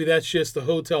maybe that's just the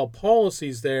hotel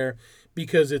policies there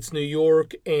because it's New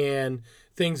York and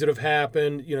things that have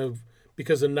happened,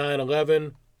 because of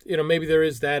 9/11. Maybe there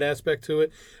is that aspect to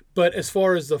it. But as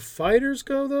far as the fighters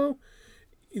go, though,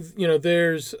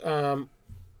 there's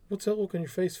what's that look on your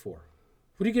face for?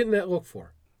 What are you getting that look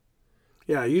for?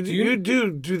 Yeah, you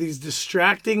do these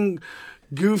distracting,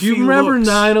 goofy. Do you remember looks.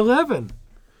 9/11?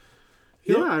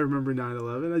 Yeah, I remember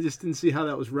 9/11. I just didn't see how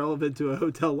that was relevant to a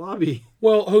hotel lobby.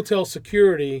 Well, hotel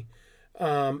security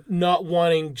not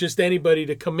wanting just anybody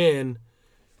to come in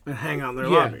and hang out in their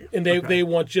lobby. And they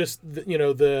want just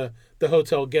the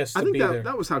hotel guests to be there. I think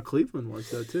that was how Cleveland was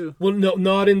though too. Well, no,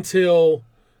 not until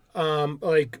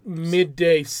like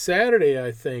midday Saturday,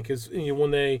 I think, is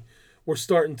when they were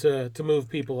starting to move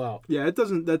people out. Yeah,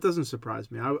 that doesn't surprise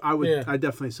me. I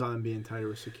definitely saw them being tighter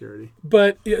with security.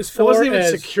 But as It far wasn't even as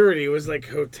security. It was like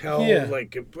hotel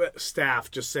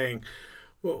staff just saying,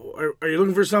 well, are you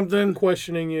looking for something?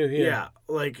 questioning you, Yeah.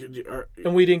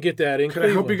 and we didn't get that in Can I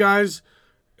help you Cleveland. guys?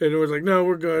 And it was like, no,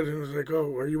 we're good. And it was like,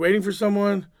 oh, are you waiting for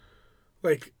someone?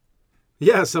 Like,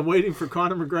 Yes, I'm waiting for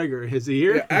Conor McGregor. Is he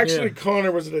here? yeah, actually, Yeah.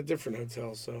 Connor was at a different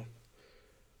hotel, so.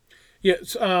 Yeah,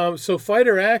 so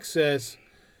fighter access,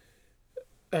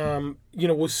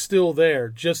 was still there,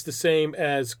 just the same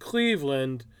as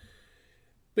Cleveland.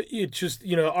 But it just,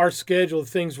 our schedule, the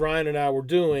things Ryan and I were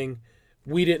doing,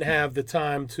 we didn't have the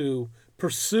time to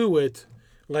pursue it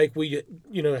like we,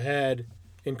 had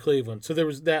in Cleveland. So there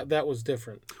was that was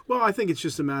different. Well, I think it's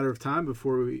just a matter of time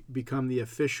before we become the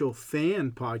official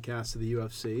fan podcast of the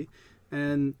UFC,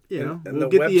 and And we'll the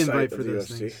get the website invite of for the those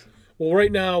UFC. things. Well,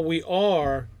 right now we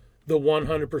are the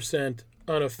 100%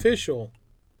 unofficial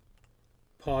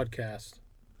podcast.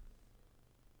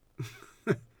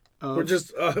 We're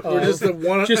just the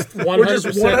one. Just 100%. We're just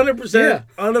 100% Yeah.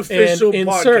 unofficial And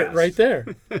podcast. insert right there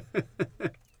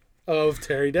of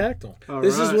pterodactyl. All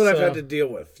This is right. what I've so- had to deal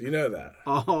with. You know that.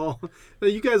 Oh,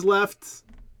 you guys left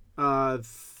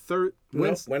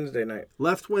Wednesday night.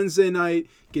 left Wednesday night,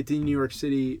 get to New York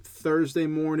City Thursday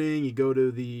morning. You go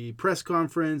to the press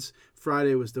conference.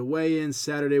 Friday was the weigh-in.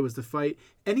 Saturday was the fight.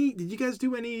 Did you guys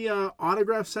do any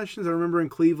autograph sessions? I remember in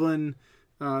Cleveland,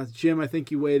 Jim, I think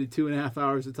you waited 2.5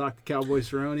 hours to talk to Cowboy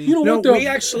Cerrone. You know No, what, though? we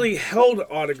actually held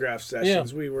autograph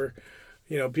sessions. We were,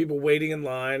 people waiting in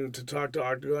line to talk to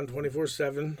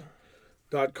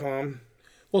Octagon247.com.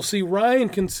 Well, see, Ryan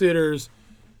considers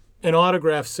an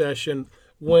autograph session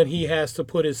when he has to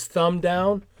put his thumb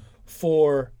down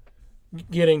for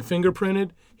getting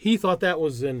fingerprinted. He thought that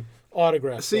was an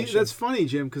autograph See, session. that's funny,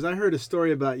 Jim, because I heard a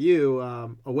story about you.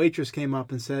 A waitress came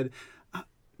up and said,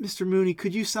 Mr. Mooney,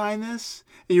 could you sign this?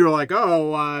 And you were like,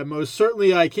 oh, most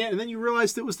certainly I can. And then you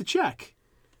realized it was the check.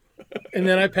 And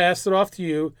then I passed it off to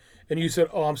you, and you said,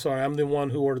 oh, I'm sorry, I'm the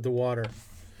one who ordered the water.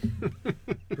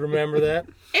 Remember that?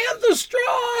 And the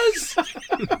straws!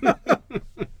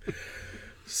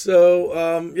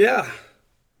 So, yeah.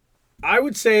 I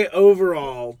would say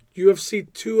overall,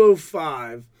 UFC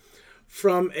 205,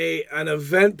 from an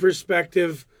event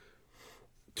perspective,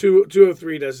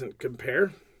 203 doesn't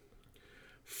compare.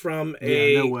 From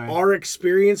no way. our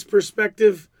experience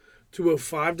perspective,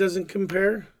 205 doesn't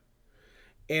compare.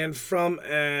 And from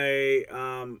a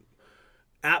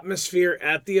atmosphere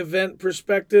at the event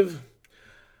perspective,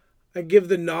 I give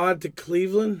the nod to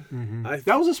Cleveland. Mm-hmm.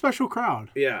 That was a special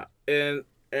crowd. Yeah, and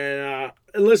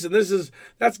listen,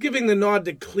 that's giving the nod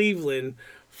to Cleveland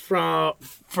from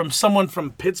someone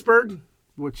from Pittsburgh,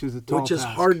 Which is a tall which is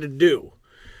task. hard to do.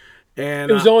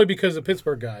 And It was only because of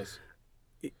Pittsburgh guys.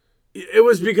 it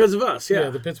was because of us. Yeah, Yeah,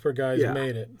 the Pittsburgh guys Yeah.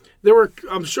 made it.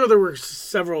 I'm sure there were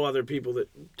several other people that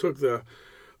took the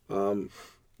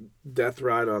death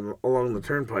ride along the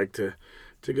turnpike to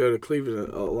go to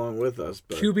Cleveland along with us.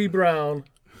 But QB Brown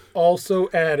also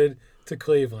added to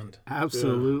Cleveland.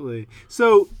 Absolutely.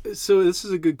 So this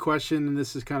is a good question, and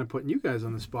this is kind of putting you guys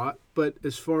on the spot. But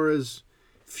as far as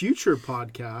future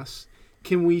podcasts,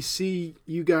 can we see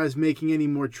you guys making any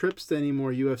more trips to any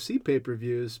more UFC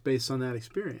pay-per-views based on that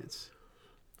experience?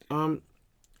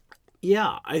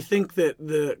 Yeah, I think that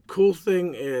the cool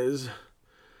thing is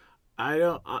I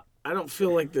don't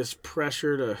feel like this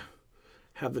pressure to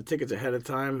have the tickets ahead of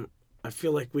time. I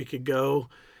feel like we could go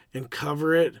and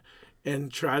cover it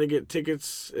and try to get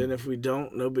tickets, and if we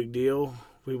don't, no big deal.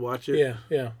 We watch it.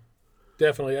 Yeah,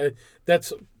 definitely.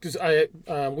 That's because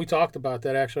we talked about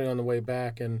that actually on the way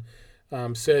back, and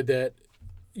said that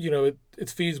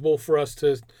it's feasible for us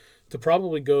to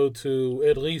probably go to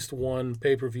at least one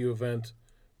pay-per-view event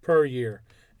per year,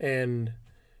 and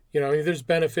there's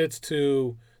benefits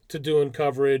to doing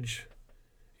coverage,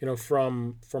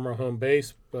 from our home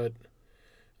base, but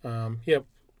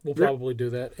we'll probably do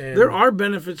that. And There are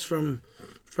benefits from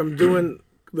doing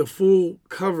the full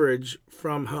coverage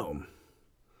from home,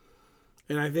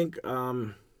 and I think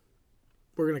we're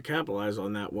going to capitalize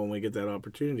on that when we get that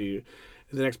opportunity at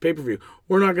the next pay-per-view.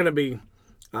 We're not going to be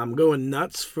going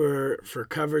nuts for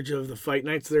coverage of the fight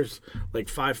nights. There's like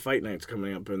 5 fight nights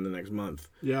coming up in the next month.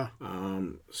 Yeah.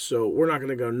 So we're not going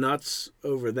to go nuts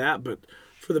over that. But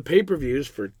for the pay-per-views,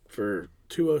 for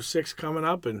 206 coming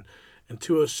up and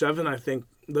 207, I think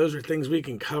those are things we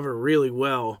can cover really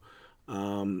well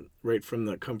right from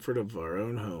the comfort of our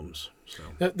own homes. So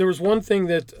There was one thing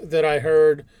that I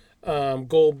heard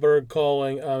Goldberg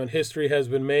calling, and history has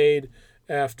been made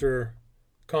after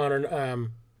Conor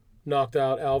knocked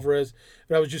out Alvarez.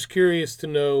 And I was just curious to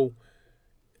know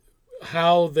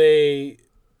how they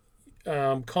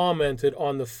commented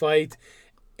on the fight,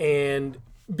 and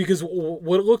because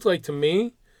what it looked like to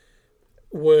me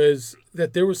was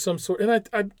that there was some sort, and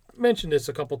I mentioned this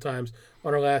a couple times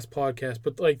on our last podcast,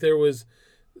 but like there was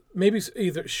maybe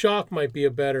either shock might be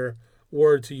a better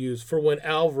word to use for when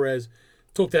Alvarez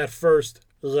took that first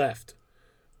left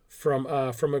from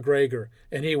McGregor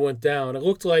and he went down. It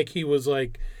looked like he was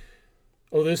like,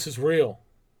 oh, this is real.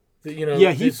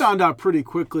 He found out pretty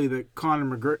quickly that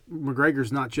Conor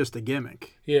McGregor's not just a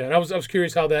gimmick. Yeah, and I was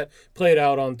curious how that played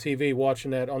out on TV,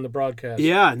 watching that on the broadcast.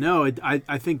 Yeah, no,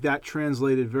 I think that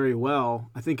translated very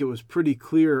well. I think it was pretty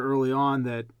clear early on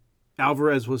that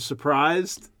Alvarez was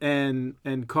surprised, and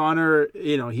Conor,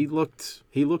 he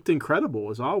looked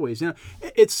incredible as always.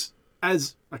 It's,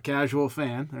 as a casual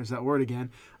fan, there's that word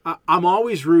again, I'm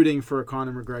always rooting for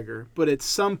Conor McGregor, but at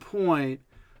some point,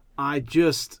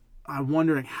 I'm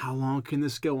wondering how long can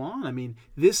this go on? I mean,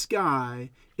 this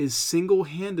guy is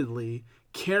single-handedly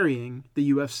carrying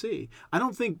the UFC. I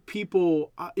don't think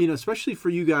people, especially for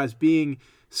you guys being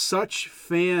such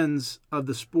fans of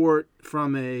the sport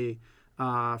from an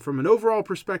overall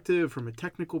perspective, from a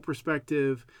technical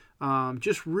perspective,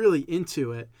 just really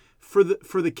into it. For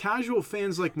the casual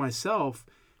fans like myself,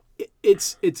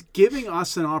 it's giving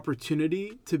us an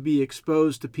opportunity to be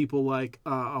exposed to people like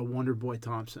a Wonderboy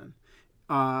Thompson.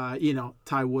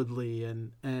 Ty Woodley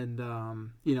and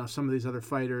some of these other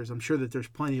fighters. I'm sure that there's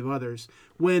plenty of others.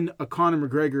 When a Conor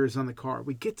McGregor is on the card,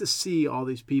 we get to see all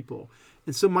these people.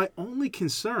 And so my only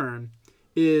concern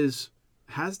is,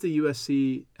 has the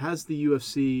UFC,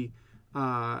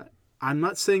 I'm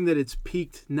not saying that it's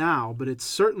peaked now, but it's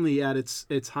certainly at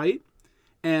its height.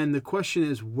 And the question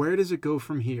is, where does it go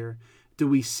from here? Do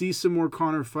we see some more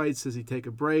Conor fights? Does he take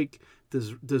a break?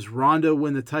 Does Ronda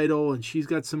win the title and she's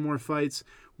got some more fights?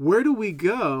 Where do we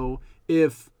go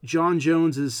if John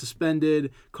Jones is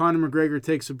suspended, Conor McGregor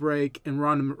takes a break, and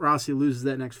Ronda Rousey loses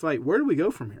that next fight? Where do we go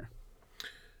from here?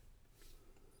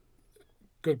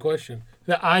 Good question.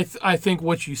 Now, I think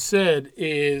what you said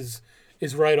is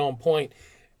right on point.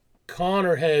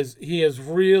 Conor has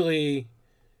really,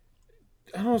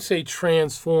 I don't want to say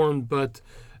transformed, but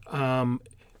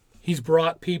he's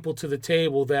brought people to the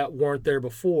table that weren't there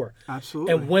before.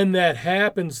 Absolutely. And when that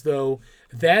happens, though,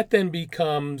 that then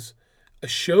becomes a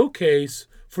showcase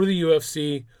for the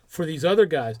UFC, for these other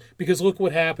guys. Because look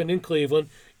what happened in Cleveland.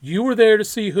 You were there to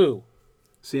see who?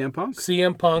 CM Punk.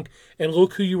 CM Punk, and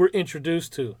look who you were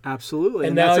introduced to. Absolutely.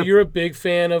 And now you're a big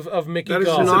fan of Mickey Gall. That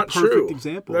is not That's a perfect true.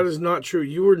 example. That is not true.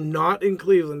 You were not in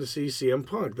Cleveland to see CM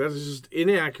Punk. That is just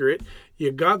inaccurate.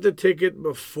 You got the ticket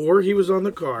before he was on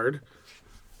the card.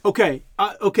 Okay,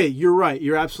 you're right.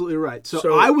 You're absolutely right.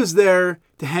 So I was there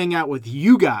to hang out with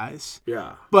you guys.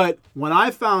 Yeah. But when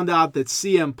I found out that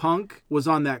CM Punk was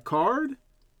on that card,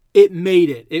 it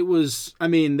made it. It was,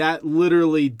 that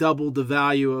literally doubled the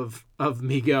value of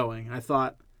me going. I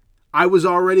thought I was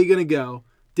already going to go.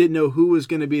 Didn't know who was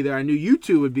going to be there. I knew you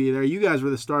two would be there. You guys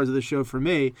were the stars of the show for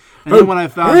me. And then when I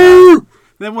found out...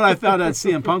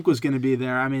 CM Punk was going to be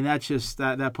there, that just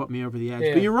that put me over the edge.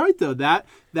 Yeah. But you're right, though. That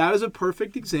is a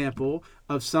perfect example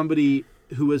of somebody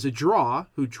who is a draw,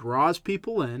 who draws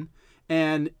people in,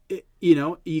 and you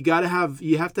have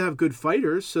to have good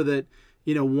fighters so that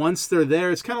once they're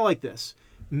there, it's kind of like this.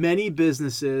 Many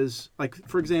businesses, like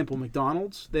for example,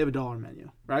 McDonald's, they have a dollar menu,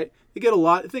 right? You get a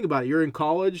lot. Think about it. You're in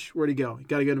college. Where do you go? You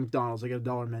got to go to McDonald's. They got a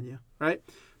dollar menu, right?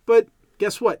 But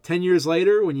guess what? 10 years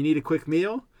later, when you need a quick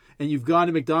meal. And you've gone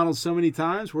to McDonald's so many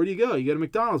times, where do you go? You go to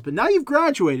McDonald's. But now you've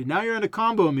graduated. Now you're into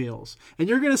combo meals. And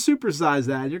you're going to supersize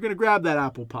that. And you're going to grab that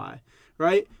apple pie,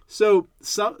 right? So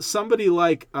somebody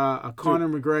like a Conor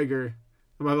McGregor,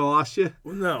 have I lost you?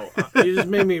 No. You just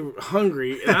made me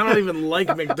hungry. And I don't even like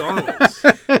McDonald's.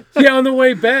 Yeah, on the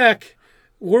way back,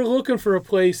 we're looking for a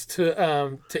place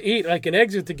to eat, like an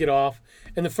exit to get off.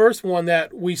 And the first one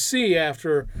that we see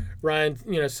after Ryan,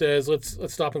 says, let's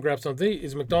stop and grab something to eat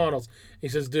is McDonald's. He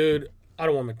says, dude, I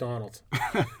don't want McDonald's.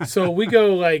 So we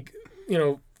go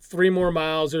 3 more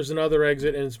miles. There's another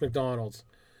exit, and it's McDonald's.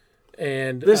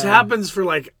 And this happens for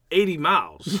 80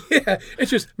 miles. Yeah, it's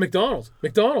just McDonald's.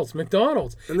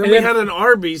 And then we had an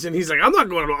Arby's, and he's like, I'm not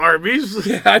going to Arby's.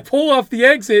 Yeah, I pull off the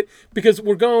exit because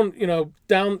we're going,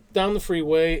 down the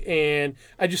freeway, and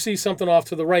I just see something off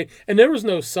to the right. And there was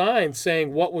no sign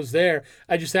saying what was there.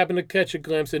 I just happened to catch a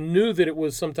glimpse and knew that it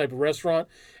was some type of restaurant.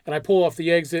 And I pull off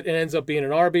the exit, and it ends up being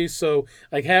an Arby's. So,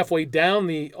 halfway down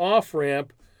the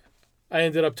off-ramp, I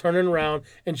ended up turning around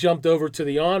and jumped over to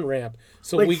the on-ramp.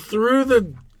 So we through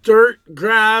the dirt,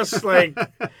 grass, that's.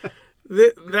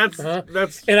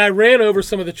 And I ran over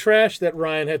some of the trash that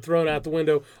Ryan had thrown out the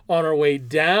window on our way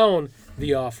down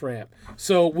the off-ramp.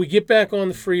 So we get back on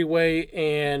the freeway,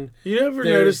 and you ever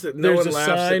notice that no one laughs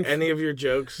at any of your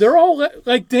jokes? They're all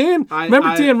like Dan.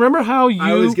 Dan, remember how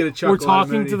you were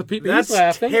talking to the people? That's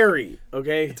laughing. Terry.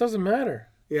 Okay, it doesn't matter.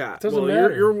 Yeah, it doesn't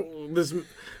matter. You're this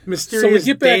mysterious. So we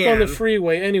get back Dan. on the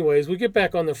freeway. Anyways, we get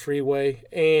back on the freeway,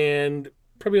 and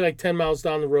probably 10 miles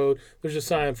down the road, there's a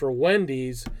sign for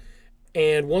Wendy's.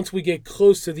 And once we get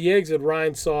close to the exit,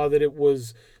 Ryan saw that it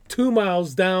was 2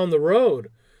 miles down the road.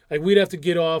 We'd have to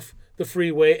get off the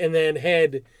freeway and then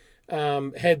head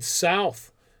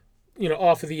south,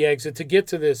 off of the exit to get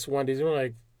to this Wendy's. And we're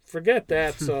like, forget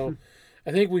that. So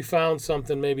I think we found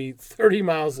something maybe 30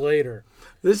 miles later.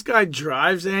 This guy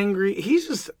drives angry. He's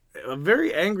just a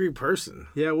very angry person.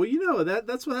 Yeah, well,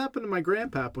 that's what happened to my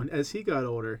grandpa as he got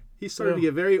older. He started to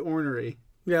get very ornery.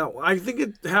 Yeah, I think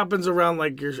it happens around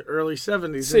your early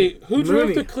 70s. See, who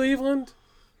drove to Cleveland?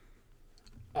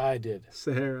 I did.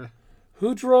 Sahara.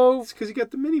 Who drove? It's because you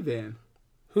got the minivan.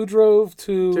 Who drove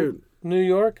to New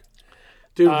York?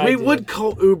 Dude, we would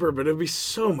call Uber, but it'd be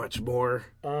so much more.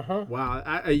 Uh-huh. Wow,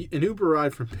 an Uber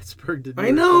ride from Pittsburgh to New York.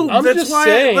 I know.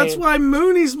 That's why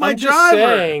Mooney's my driver. I'm just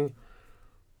saying,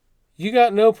 you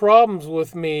got no problems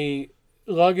with me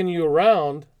lugging you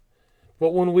around,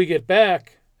 but when we get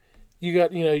back, you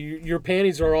got your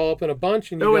panties are all up in a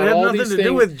bunch, and you got all these things. No, it had nothing to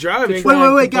do with driving.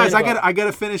 Wait, guys! I got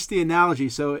to finish the analogy.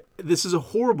 So this is a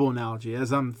horrible analogy.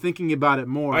 As I'm thinking about it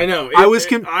more, I know. I was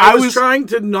trying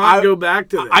to not go back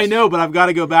to this. I know, but I've got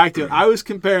to go back to it. I was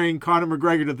comparing Conor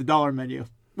McGregor to the dollar menu,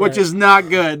 which is not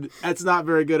good. That's not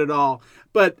very good at all.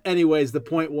 But anyways, the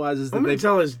point was that they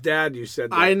tell his dad you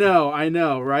said that. I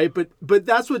know, right? But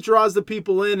that's what draws the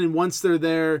people in, and once they're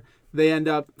there, they end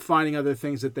up finding other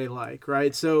things that they like,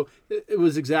 right? So it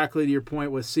was exactly to your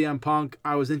point with CM Punk.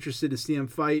 I was interested to see him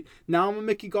fight. Now I'm a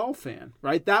Mickey Gall fan,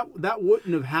 right? That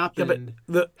wouldn't have happened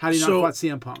had he not fought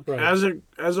CM Punk. Right. As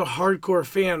a hardcore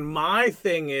fan, my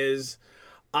thing is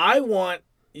I want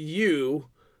you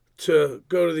to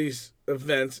go to these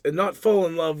events and not fall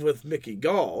in love with Mickey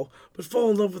Gall, but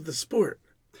fall in love with the sport.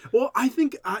 Well, I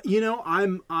think I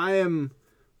am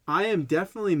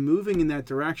definitely moving in that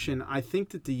direction. I think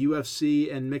that the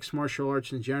UFC and mixed martial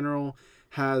arts in general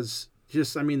has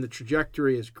just, the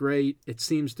trajectory is great. It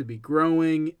seems to be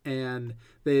growing, and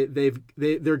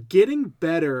they're getting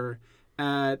better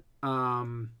at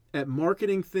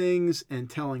marketing things and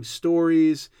telling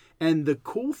stories. And the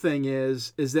cool thing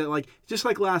is that, like, just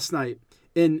like last night,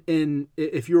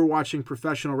 if you were watching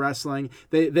professional wrestling,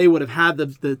 they would have had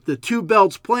the two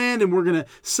belts planned, and we're going to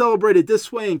celebrate it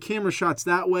this way and camera shots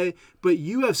that way. But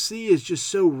UFC is just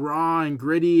so raw and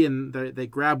gritty, and they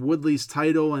grab Woodley's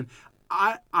title. And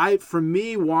for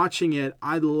me watching it,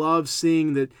 I love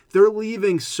seeing that they're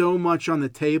leaving so much on the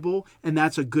table, and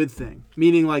that's a good thing.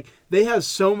 Meaning, like, they have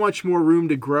so much more room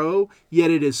to grow,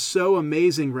 yet it is so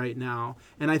amazing right now.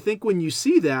 And I think when you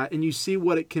see that and you see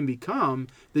what it can become,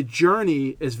 the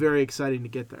journey is very exciting to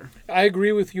get there. I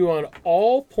agree with you on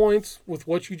all points with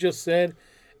what you just said,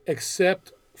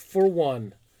 except for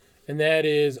one, and that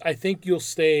is I think you'll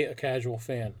stay a casual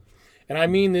fan. And I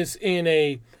mean this in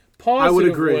a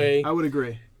positive way. I would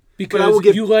agree.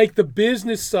 Because you like the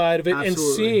business side of it.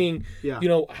 Absolutely. And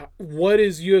seeing, what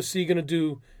is UFC going to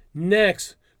do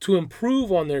next to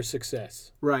improve on their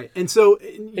success. Right. And so...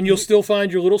 And you'll still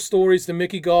find your little stories, the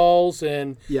Mickey Galls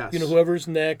and, whoever's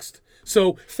next.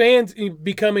 So fans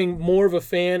becoming more of a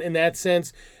fan in that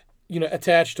sense,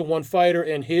 attached to one fighter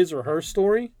and his or her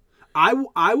story. I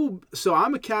will. So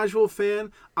I'm a casual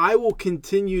fan. I will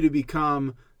continue to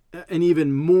become an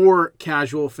even more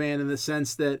casual fan in the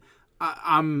sense that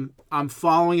I'm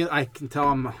following it. I can tell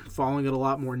I'm following it a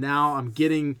lot more now. I'm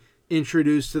getting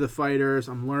introduced to the fighters.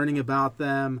 I'm learning about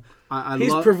them.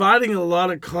 He's providing a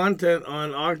lot of content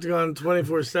on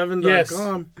Octagon247.com. Yes.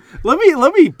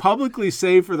 Let me publicly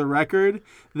say for the record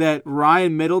that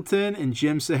Ryan Middleton and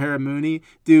Jim Sahara Mooney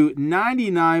do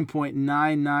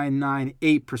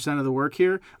 99.9998% of the work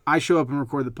here. I show up and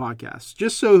record the podcast.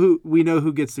 Just so we know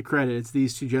who gets the credit. It's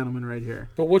these two gentlemen right here.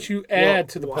 But what you add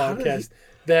to the podcast,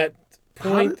 that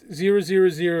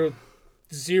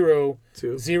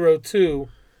 .0000002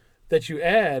 that you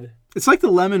add... It's like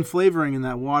the lemon flavoring in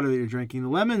that water that you're drinking. The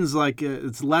lemon's like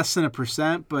it's less than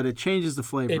 1%, but it changes the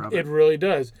flavor of it. It really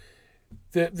does.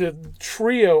 The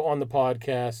trio on the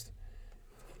podcast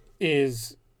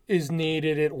is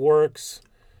needed. It works.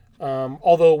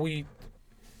 Although we,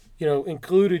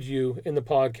 included you in the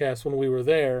podcast when we were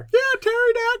there. Yeah,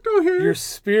 Pterodactyl here. Your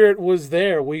spirit was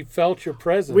there. We felt your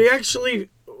presence. We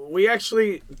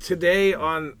actually today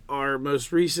on our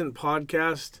most recent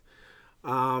podcast,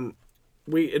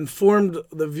 we informed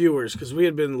the viewers because we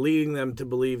had been leading them to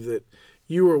believe that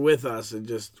you were with us and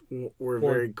just were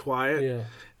very quiet. Yeah.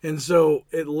 And so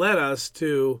it led us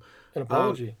to an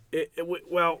apology.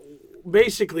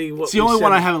 Basically, what it's the only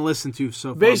one I haven't listened to so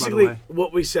far. Basically, by the way.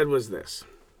 What we said was this: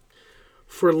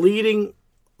 for leading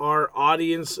our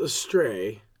audience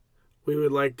astray, we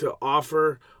would like to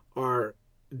offer our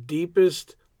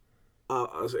deepest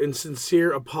and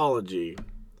sincere apology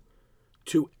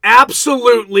to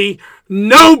absolutely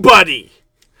nobody.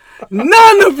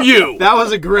 None of you. That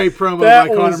was a great promo by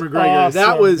Conor McGregor.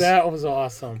 Awesome. That was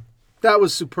awesome. That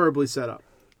was superbly set up.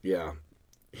 Yeah.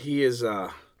 He is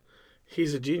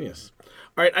he's a genius.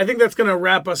 All right, I think that's going to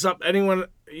wrap us up. You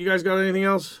guys got anything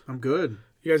else? I'm good.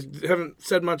 You guys haven't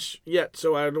said much yet,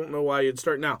 so I don't know why you'd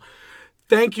start now.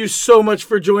 Thank you so much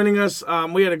for joining us.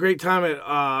 We had a great time at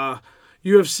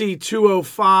UFC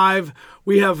 205.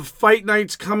 We have fight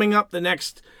nights coming up the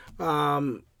next,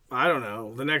 the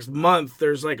next month.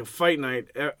 There's like a fight night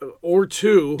or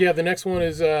two. Yeah, the next one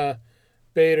is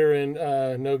Bader and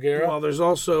Nogueira. Well, there's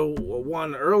also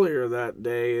one earlier that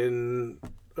day in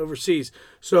overseas.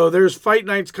 So there's fight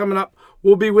nights coming up.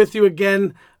 We'll be with you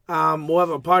again. We'll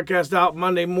have a podcast out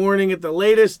Monday morning at the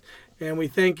latest. And we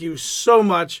thank you so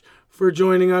much for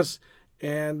joining us.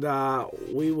 And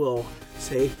we will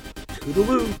say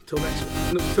toodaloo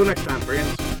till next time,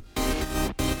 friends.